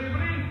for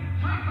slavery,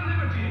 fight for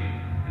liberty.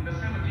 In the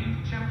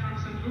 17th chapter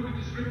of St. Luke it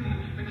is written,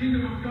 the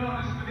kingdom of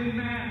God is within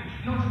man,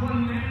 not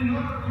one man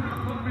nor a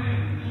group of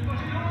men,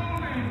 but in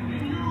all men,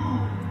 in you.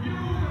 You,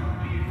 the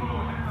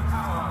people,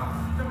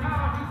 have the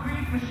power to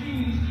create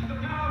machines, the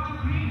power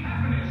to create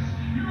happiness.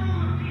 You,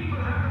 the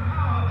people, have the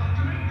power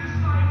to make this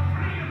life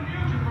free and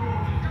beautiful,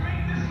 to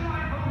make this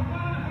life a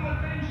wonderful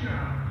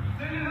adventure.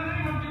 Then in the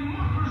name of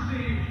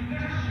democracy,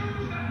 let us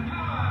use that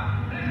power.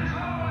 Let us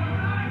all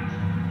unite.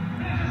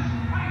 Let us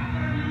fight for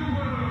a new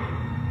world,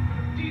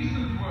 a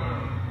decent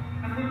world,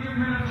 that will give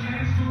men a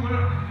chance to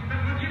work, that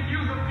will give you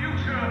the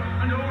future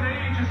and old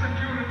age a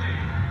security.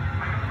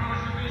 By the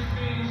promise of these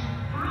things,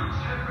 brutes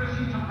have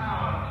risen to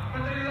power,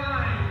 but they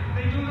lie.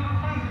 They do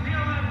not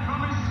fulfill that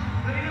promise.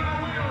 They never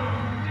will.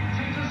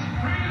 Dictators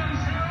free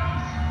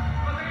themselves,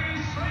 but they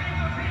enslave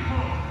the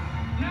people.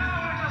 Now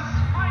let us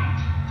fight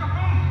to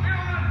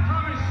fulfill that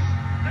promise.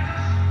 Let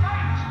us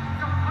fight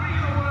to free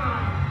the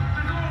world,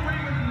 to do away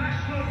with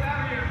national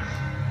barriers,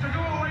 to do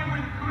away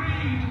with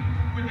greed,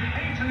 with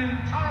hate and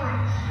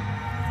intolerance.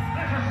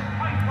 Let us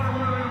fight for a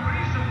world of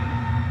reason,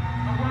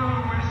 a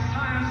world where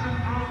science and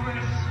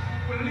progress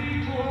will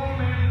lead to all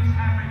men's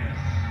happiness.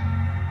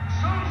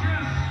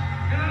 Soldiers,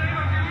 in the name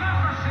of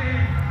democracy,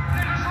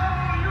 let us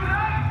all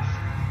unite!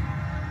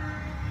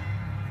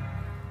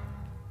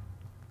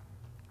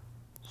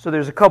 So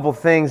there's a couple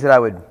things that I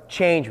would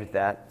change with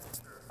that.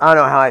 I don't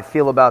know how I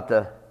feel about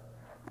the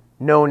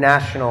no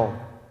national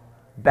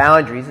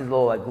boundaries. It's a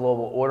little like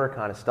global order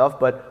kind of stuff.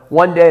 But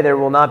one day there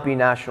will not be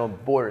national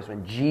borders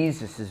when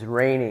Jesus is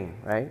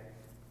reigning, right?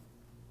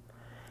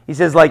 He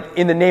says, like,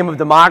 in the name of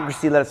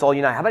democracy, let us all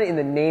unite. How about in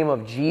the name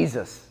of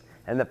Jesus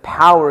and the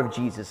power of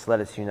Jesus, let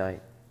us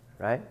unite,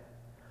 right?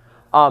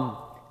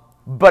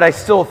 But I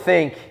still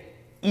think,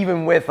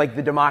 even with like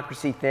the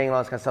democracy thing and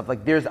all this kind of stuff,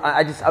 like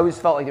I always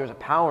felt like there was a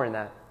power in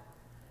that.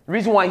 The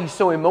reason why he's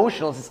so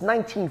emotional is it's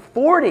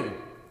 1940.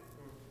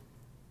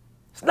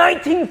 It's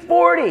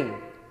 1940.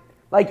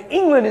 Like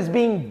England is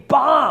being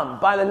bombed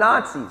by the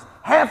Nazis.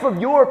 Half of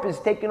Europe is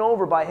taken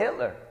over by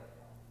Hitler.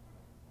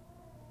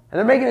 And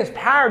they're making this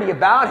parody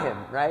about him,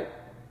 right?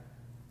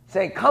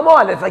 Saying, come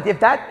on, it's like if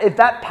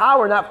that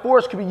power and that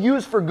force could be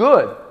used for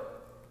good,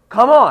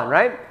 come on,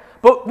 right?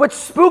 But what's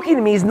spooky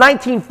to me is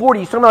 1940.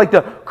 He's talking about like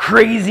the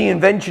crazy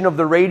invention of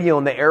the radio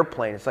and the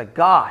airplane. It's like,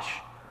 gosh,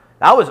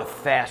 that was a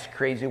fast,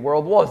 crazy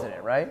world, wasn't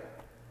it, right?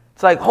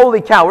 It's like,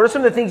 holy cow, what are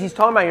some of the things he's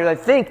talking about here that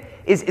I think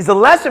is a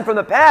lesson from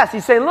the past?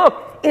 He's saying,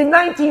 look, in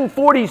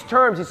 1940s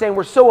terms, he's saying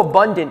we're so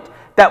abundant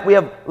that we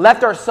have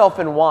left ourselves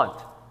in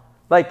want.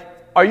 Like,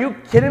 are you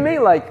kidding me?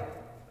 Like,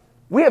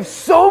 we have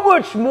so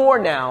much more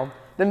now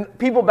than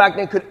people back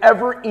then could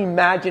ever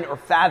imagine or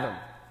fathom.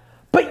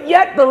 But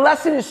yet the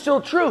lesson is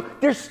still true.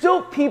 There's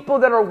still people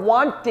that are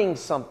wanting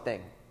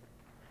something.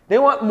 They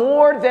want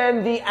more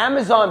than the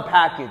Amazon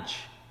package.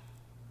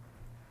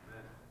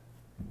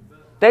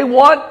 They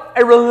want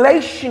a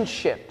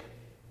relationship.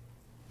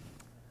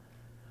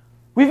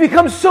 We've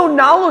become so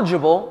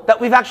knowledgeable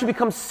that we've actually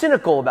become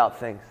cynical about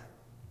things.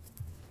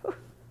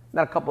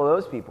 Not a couple of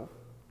those people.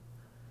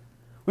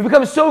 We've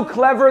become so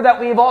clever that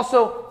we've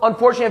also,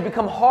 unfortunately, have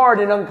become hard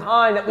and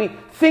unkind, that we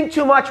think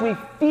too much, we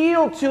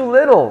feel too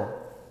little.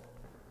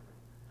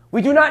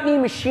 We do not need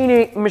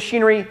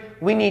machinery,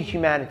 we need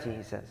humanity,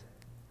 he says.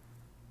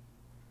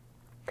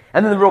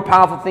 And then the real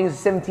powerful thing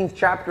is the 17th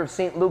chapter of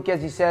St. Luke,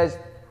 as he says,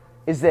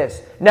 is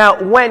this.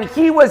 Now, when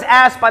he was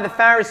asked by the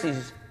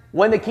Pharisees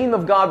when the kingdom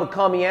of God would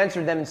come, he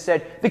answered them and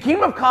said, the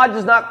kingdom of God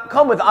does not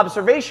come with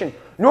observation,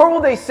 nor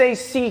will they say,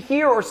 see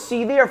here or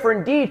see there, for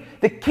indeed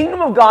the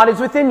kingdom of God is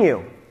within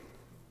you.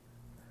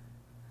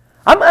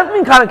 I've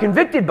been kind of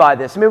convicted by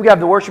this. Maybe we can have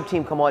the worship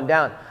team come on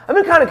down. I've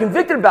been kind of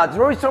convicted about this.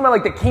 We're always talking about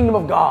like the kingdom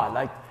of God.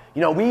 Like, you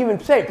know, we even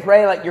say,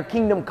 pray like your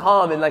kingdom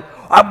come. And like,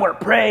 I'm going to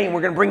pray and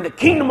we're going to bring the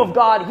kingdom of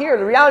God here.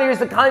 The reality is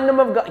the kingdom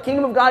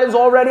of God is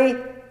already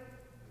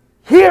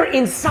here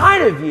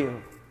inside of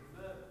you.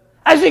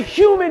 As a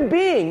human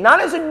being,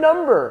 not as a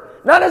number,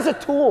 not as a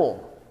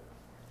tool.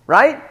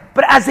 Right?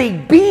 But as a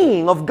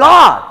being of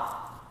God.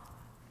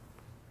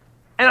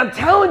 And I'm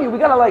telling you, we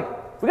got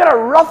to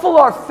ruffle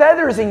our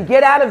feathers and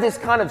get out of this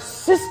kind of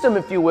system,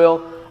 if you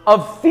will,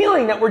 of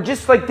feeling that we're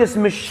just like this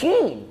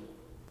machine.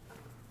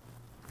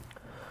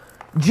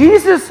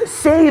 Jesus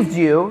saved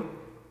you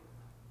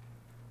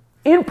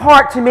in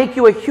part to make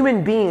you a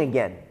human being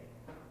again.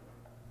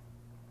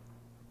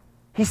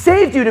 He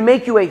saved you to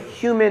make you a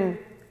human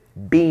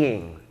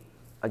being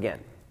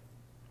again.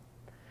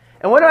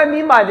 And what I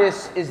mean by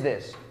this is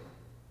this.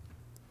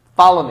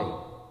 Follow me.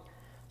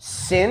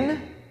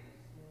 Sin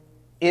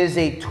is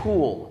a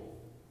tool.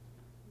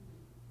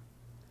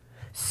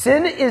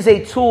 Sin is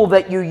a tool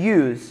that you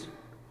use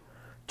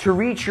to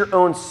reach your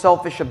own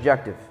selfish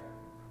objective.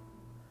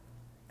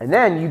 And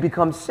then you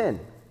become sin.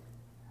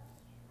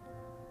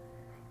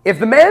 If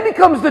the man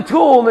becomes the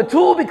tool and the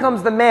tool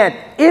becomes the man,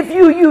 if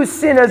you use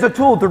sin as a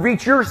tool to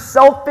reach your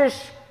selfish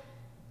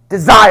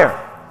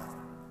desire,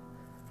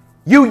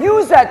 you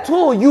use that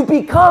tool, you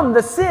become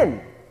the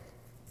sin.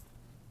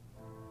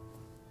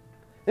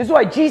 This is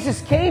why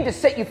Jesus came, to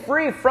set you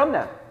free from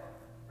that.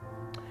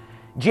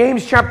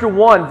 James chapter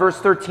 1 verse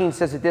 13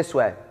 says it this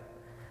way.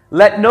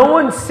 Let no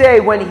one say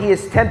when he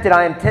is tempted,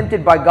 I am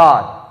tempted by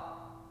God.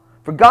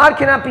 For God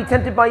cannot be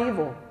tempted by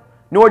evil,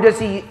 nor does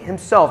he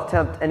himself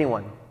tempt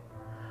anyone.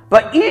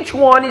 But each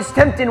one is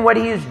tempted when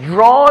he is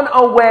drawn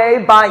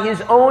away by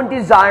his own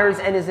desires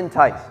and is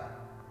enticed.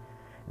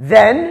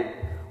 Then,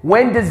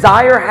 when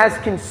desire has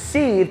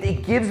conceived,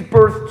 it gives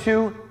birth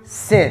to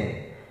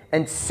sin.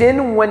 And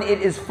sin, when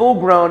it is full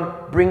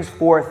grown, brings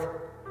forth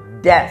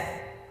death.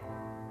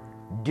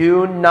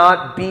 Do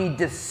not be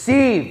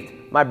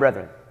deceived, my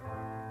brethren.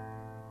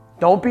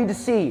 Don't be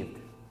deceived.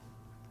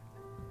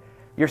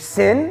 Your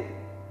sin,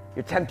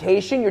 your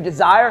temptation, your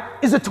desire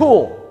is a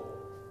tool.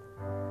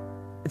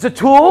 It's a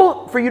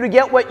tool for you to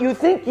get what you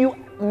think you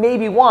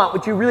maybe want,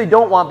 what you really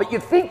don't want, but you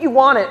think you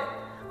want it.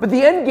 But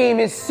the end game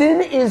is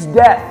sin is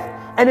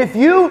death. And if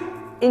you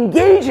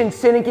engage in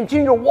sin and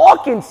continue to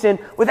walk in sin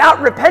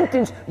without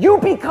repentance, you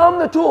become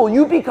the tool.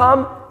 You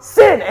become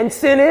sin. And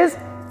sin is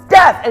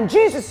death. And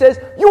Jesus says,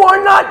 you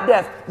are not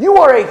death. You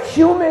are a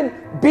human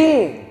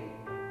being.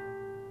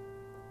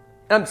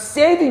 And I'm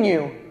saving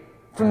you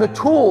from the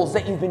tools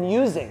that you've been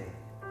using.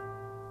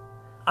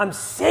 I'm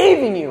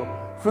saving you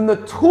from the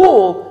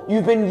tool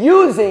you've been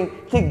using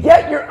to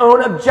get your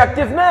own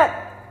objective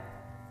met.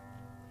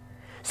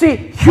 See,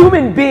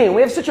 human being,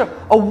 we have such a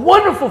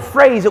wonderful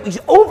phrase that we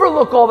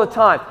overlook all the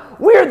time.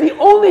 We're the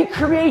only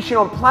creation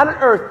on planet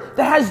Earth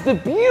that has the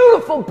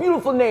beautiful,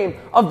 beautiful name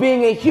of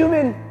being a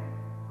human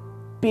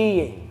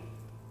being.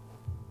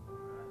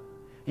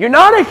 You're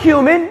not a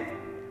human.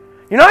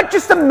 You're not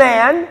just a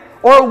man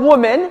or a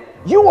woman.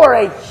 You are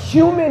a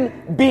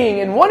human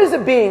being. And what is a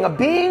being? A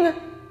being?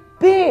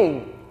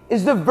 Being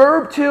is the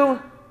verb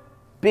to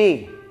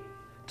be.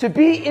 To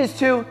be is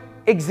to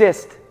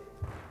exist.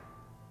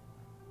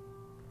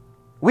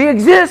 We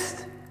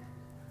exist.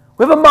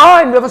 We have a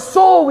mind, we have a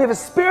soul, we have a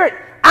spirit.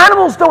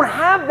 Animals don't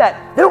have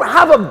that. They don't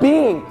have a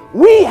being.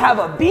 We have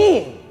a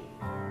being.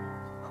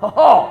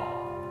 Oh.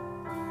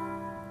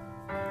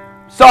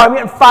 So I'm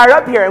getting fired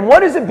up here. And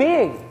what is a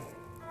being?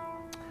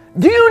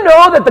 Do you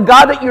know that the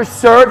God that you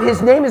serve,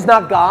 his name is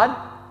not God?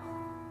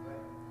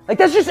 Like,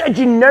 that's just a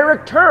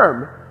generic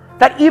term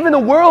that even the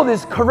world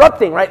is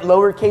corrupting, right?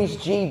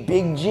 Lowercase g,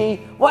 big G.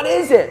 What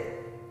is it?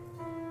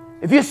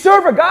 If you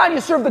serve a God, you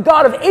serve the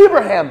God of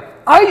Abraham,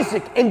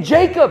 Isaac, and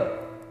Jacob.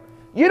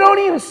 You don't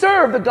even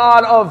serve the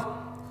God of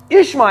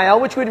Ishmael,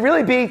 which would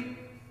really be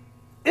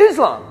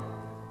Islam.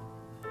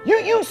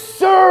 You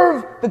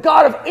serve the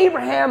God of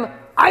Abraham,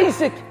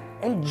 Isaac,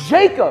 and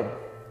Jacob.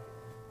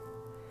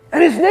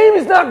 And his name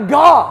is not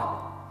God.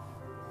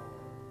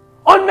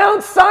 On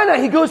Mount Sinai,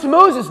 he goes to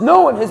Moses,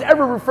 no one has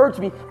ever referred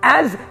to me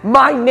as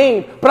my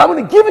name, but I'm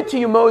going to give it to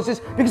you,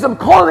 Moses, because I'm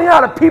calling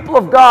out a people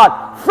of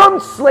God from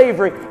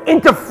slavery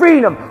into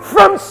freedom,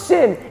 from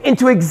sin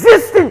into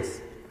existence.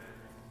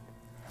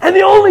 And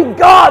the only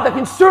God that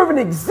can serve an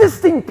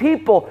existing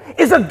people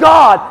is a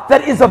God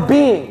that is a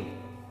being.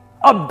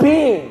 A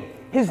being.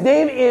 His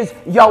name is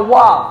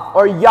Yahweh,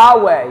 or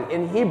Yahweh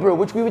in Hebrew,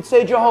 which we would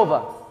say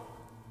Jehovah.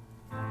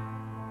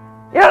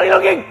 You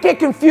don't get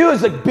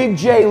confused like Big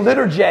J,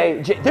 little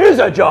J. There's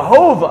a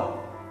Jehovah.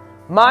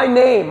 My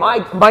name,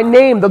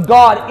 the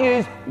God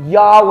is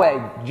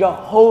Yahweh,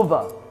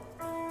 Jehovah.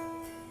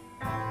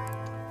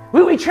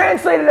 We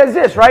translate it as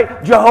this,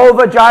 right?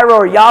 Jehovah, Jireh,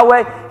 or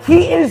Yahweh.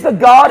 He is the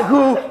God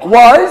who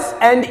was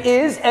and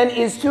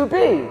is to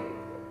be.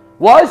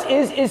 Was,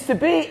 is to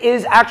be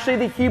is actually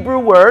the Hebrew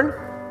word.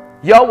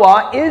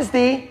 Yahweh is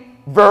the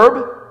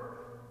verb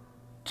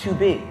to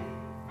be.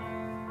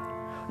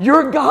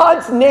 Your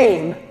God's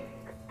name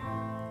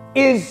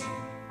is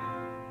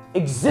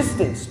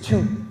existence,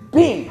 to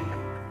be.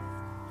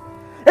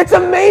 It's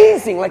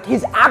amazing. Like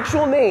his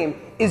actual name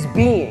is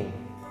being.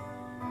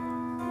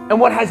 And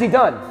what has he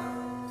done?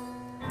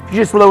 If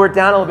you just lower it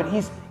down a little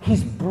bit,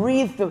 he's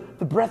breathed the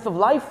breath of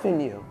life in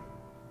you.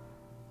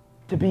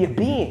 To be a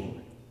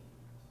being.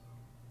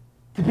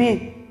 To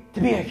be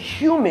a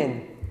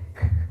human.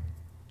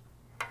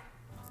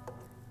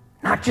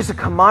 Not just a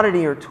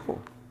commodity or tool.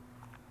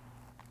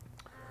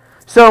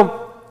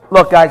 So,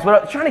 look guys,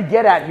 what I'm trying to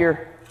get at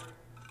here,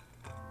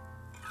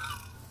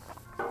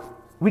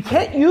 we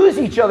can't use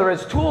each other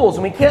as tools,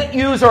 and we can't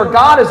use our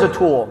God as a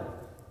tool.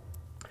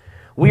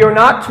 We are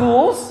not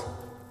tools.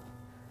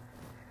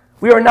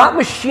 We are not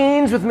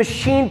machines with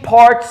machine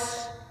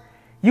parts.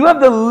 You have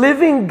the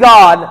living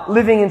God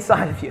living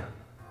inside of you.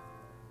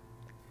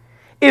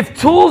 If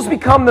tools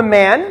become the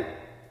man,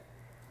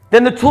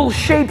 then the tool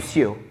shapes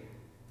you.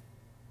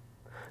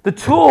 The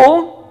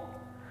tool,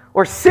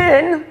 or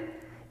sin,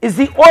 is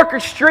the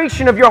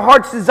orchestration of your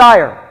heart's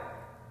desire.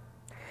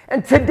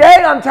 And today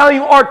I'm telling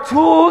you, our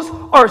tools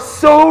are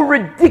so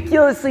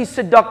ridiculously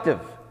seductive.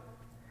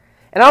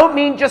 And I don't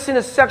mean just in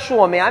a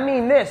sexual way. I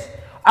mean this.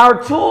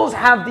 Our tools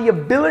have the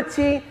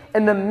ability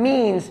and the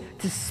means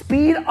to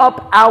speed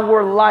up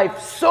our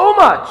life so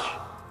much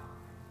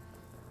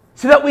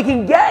so that we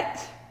can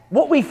get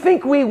what we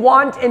think we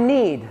want and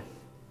need.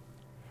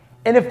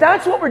 And if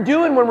that's what we're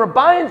doing when we're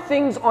buying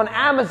things on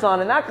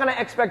Amazon and that kind of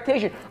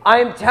expectation, I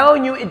am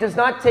telling you, it does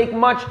not take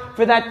much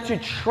for that to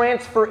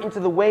transfer into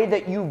the way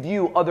that you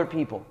view other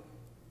people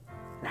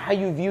and how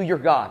you view your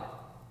God.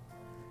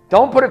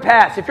 Don't put it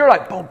past. If you're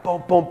like, boom,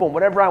 boom, boom, boom,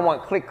 whatever I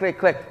want, click, click,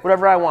 click,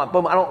 whatever I want,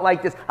 boom, I don't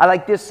like this, I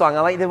like this song, I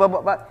like this, blah,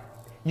 blah, blah.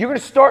 You're going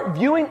to start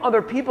viewing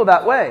other people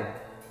that way.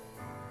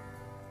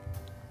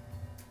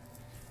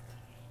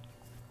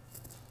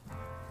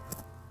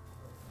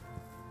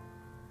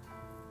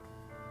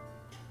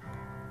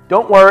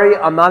 Don't worry,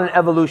 I'm not an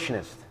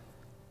evolutionist.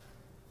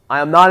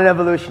 I am not an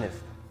evolutionist.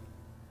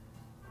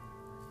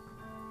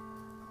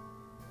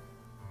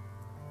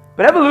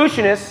 But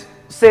evolutionists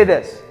say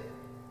this.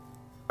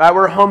 Right,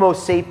 we're Homo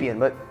sapien,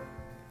 but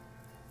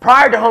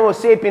prior to Homo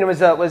sapien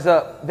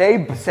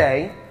they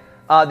say,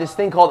 this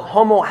thing called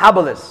Homo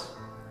habilis,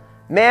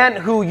 man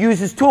who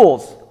uses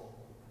tools.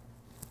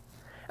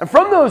 And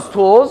from those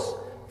tools,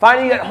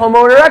 finally you get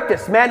Homo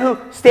erectus, man who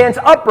stands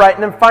upright,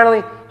 and then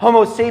finally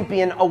Homo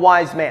sapien, a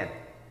wise man.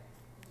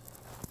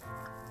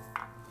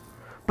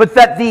 But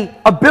that the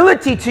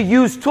ability to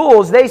use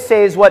tools, they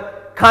say, is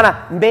what kind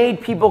of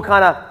made people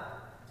kind of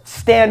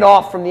stand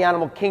off from the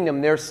animal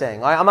kingdom, they're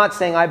saying. I'm not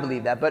saying I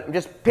believe that, but I'm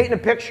just painting a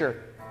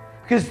picture.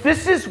 Because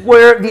this is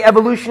where the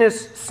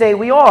evolutionists say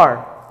we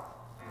are.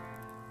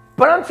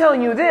 But I'm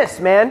telling you this,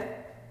 man.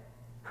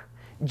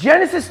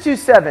 Genesis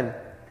 2:7.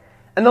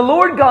 And the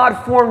Lord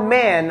God formed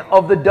man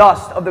of the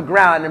dust of the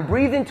ground and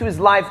breathed into his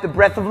life the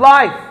breath of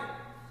life.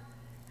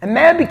 And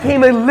man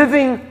became a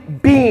living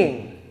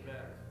being.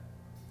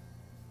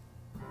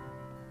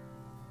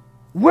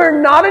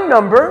 We're not a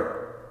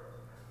number.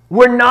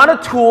 We're not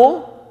a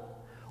tool.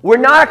 We're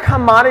not a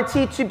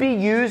commodity to be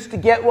used to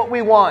get what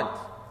we want.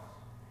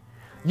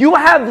 You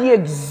have the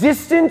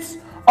existence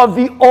of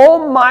the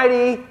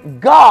Almighty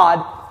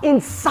God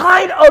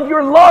inside of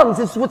your lungs.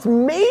 It's what's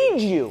made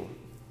you.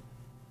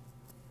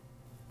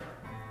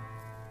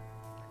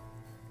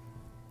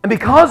 And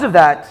because of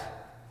that,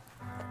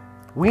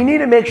 we need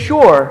to make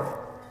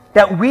sure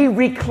that we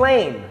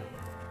reclaim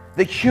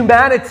the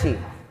humanity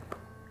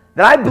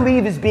that I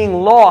believe is being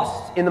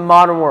lost in the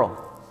modern world.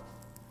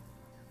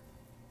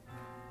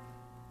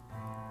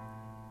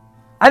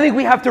 I think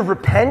we have to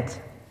repent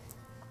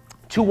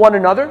to one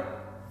another.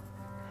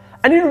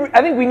 I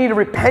think we need to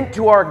repent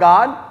to our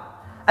God.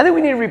 I think we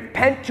need to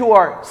repent to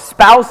our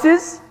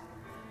spouses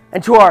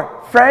and to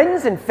our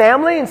friends and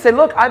family and say,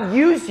 look, I've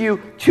used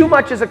you too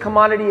much as a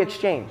commodity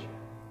exchange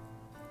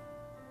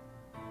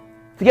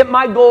to get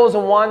my goals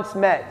and wants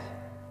met.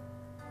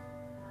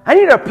 I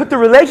need to put the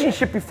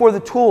relationship before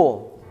the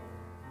tool.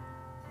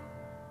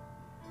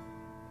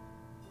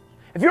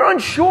 If you're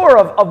unsure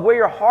of where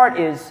your heart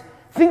is,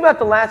 Think about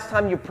the last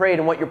time you prayed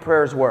and what your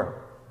prayers were.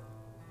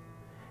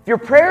 If your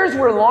prayers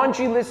were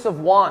laundry lists of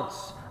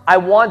wants, I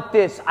want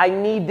this, I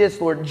need this,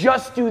 Lord,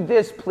 just do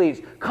this,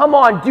 please. Come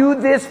on, do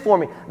this for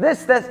me.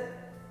 This.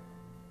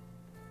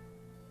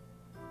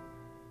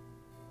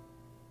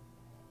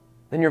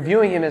 Then you're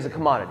viewing him as a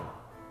commodity.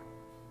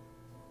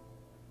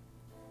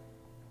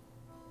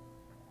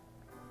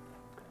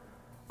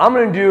 I'm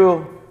going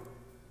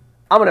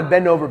to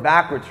bend over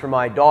backwards for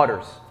my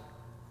daughters.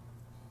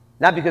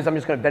 Not because I'm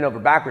just going to bend over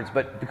backwards,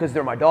 but because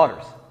they're my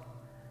daughters.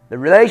 The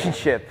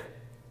relationship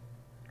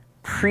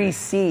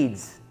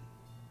precedes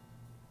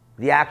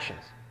the actions.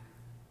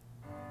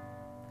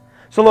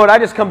 So Lord, I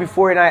just come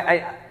before you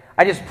and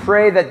I just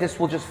pray that this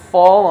will just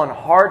fall on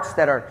hearts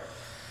that are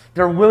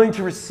willing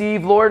to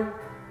receive, Lord.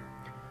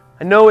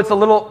 I know it's a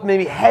little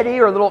maybe heady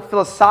or a little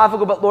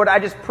philosophical, but Lord, I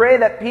just pray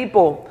that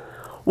people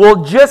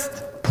will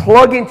just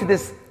plug into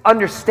this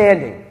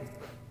understanding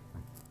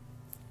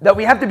that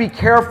we have to be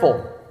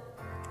careful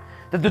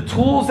that the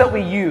tools that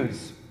we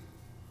use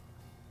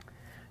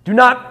do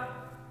not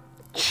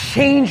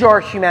change our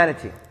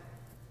humanity.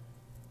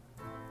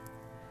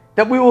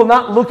 That we will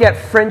not look at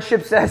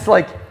friendships as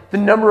like the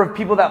number of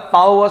people that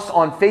follow us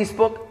on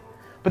Facebook,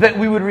 but that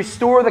we would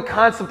restore the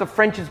concept of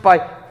friendships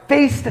by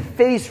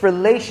face-to-face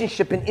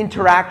relationship and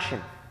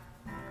interaction.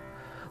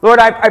 Lord,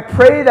 I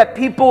pray that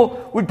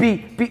people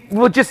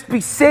will just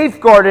be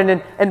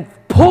safeguarded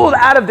and pulled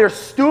out of their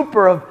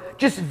stupor of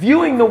just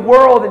viewing the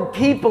world and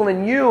people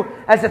and you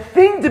as a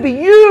thing to be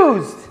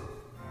used.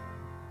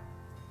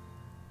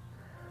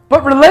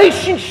 But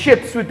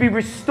relationships would be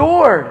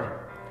restored.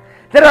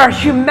 That our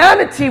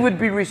humanity would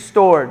be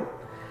restored.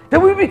 That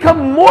we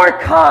become more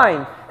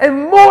kind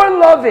and more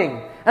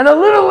loving and a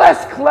little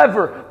less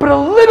clever, but a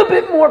little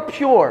bit more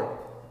pure.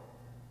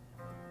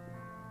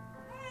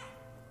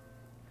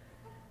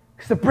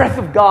 Because the breath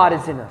of God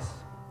is in us.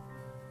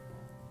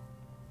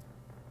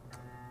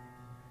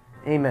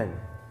 Amen.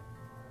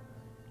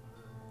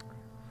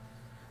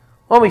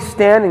 Why don't we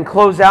stand and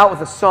close out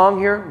with a song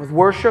here, with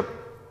worship?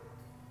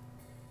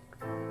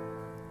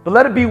 But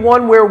let it be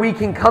one where we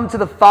can come to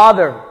the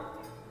Father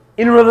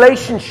in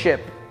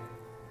relationship.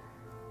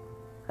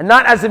 And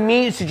not as a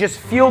means to just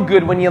feel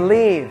good when you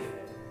leave.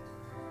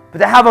 But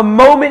to have a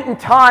moment in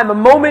time, a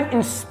moment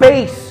in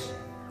space.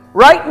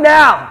 Right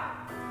now,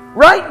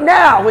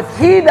 with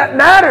He that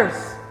matters.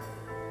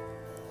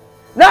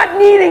 Not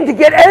needing to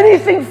get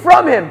anything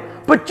from Him,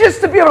 but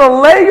just to be able to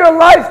lay your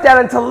life down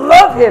and to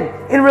love Him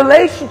in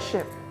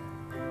relationship.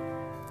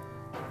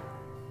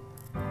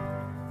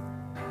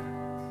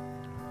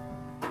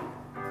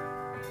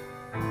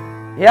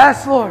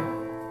 Yes, Lord.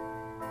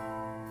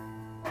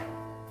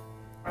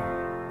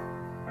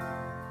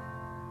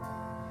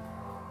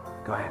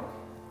 Go ahead.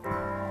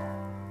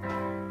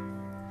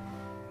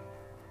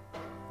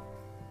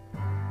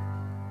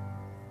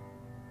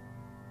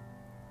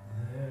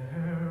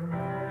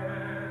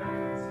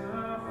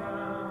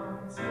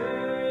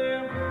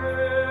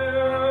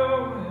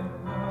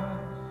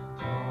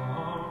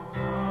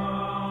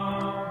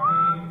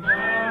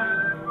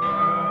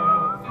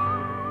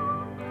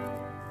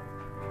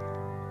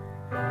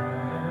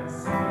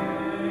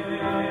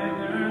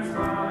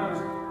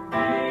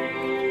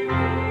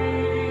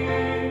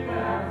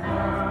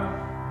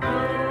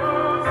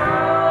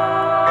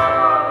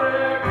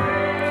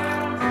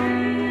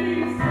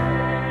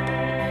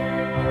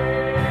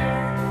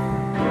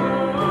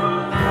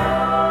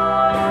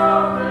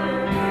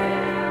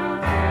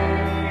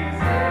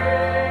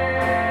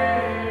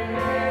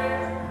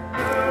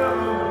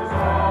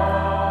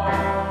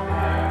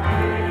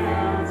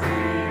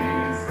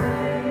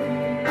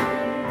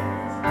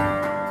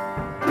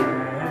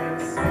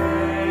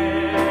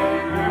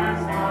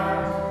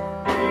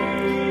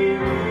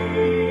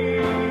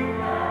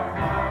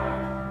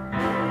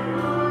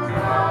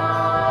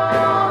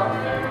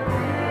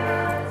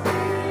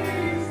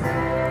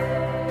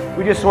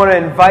 We just want to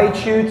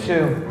invite you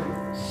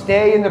to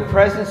stay in the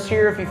presence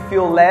here if you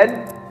feel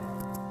led.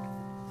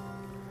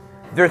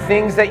 If there are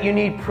things that you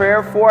need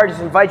prayer for, I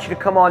just invite you to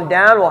come on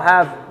down. We'll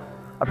have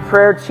a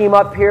prayer team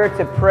up here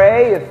to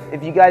pray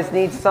if you guys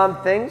need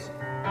some things.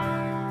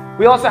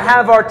 We also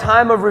have our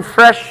time of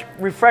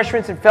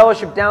refreshments and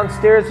fellowship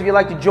downstairs if you'd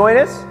like to join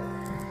us.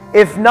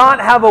 If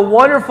not, have a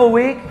wonderful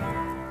week.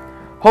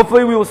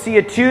 Hopefully we will see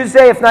you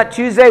Tuesday. If not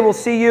Tuesday, we'll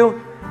see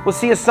you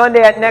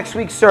Sunday at next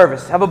week's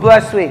service. Have a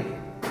blessed week.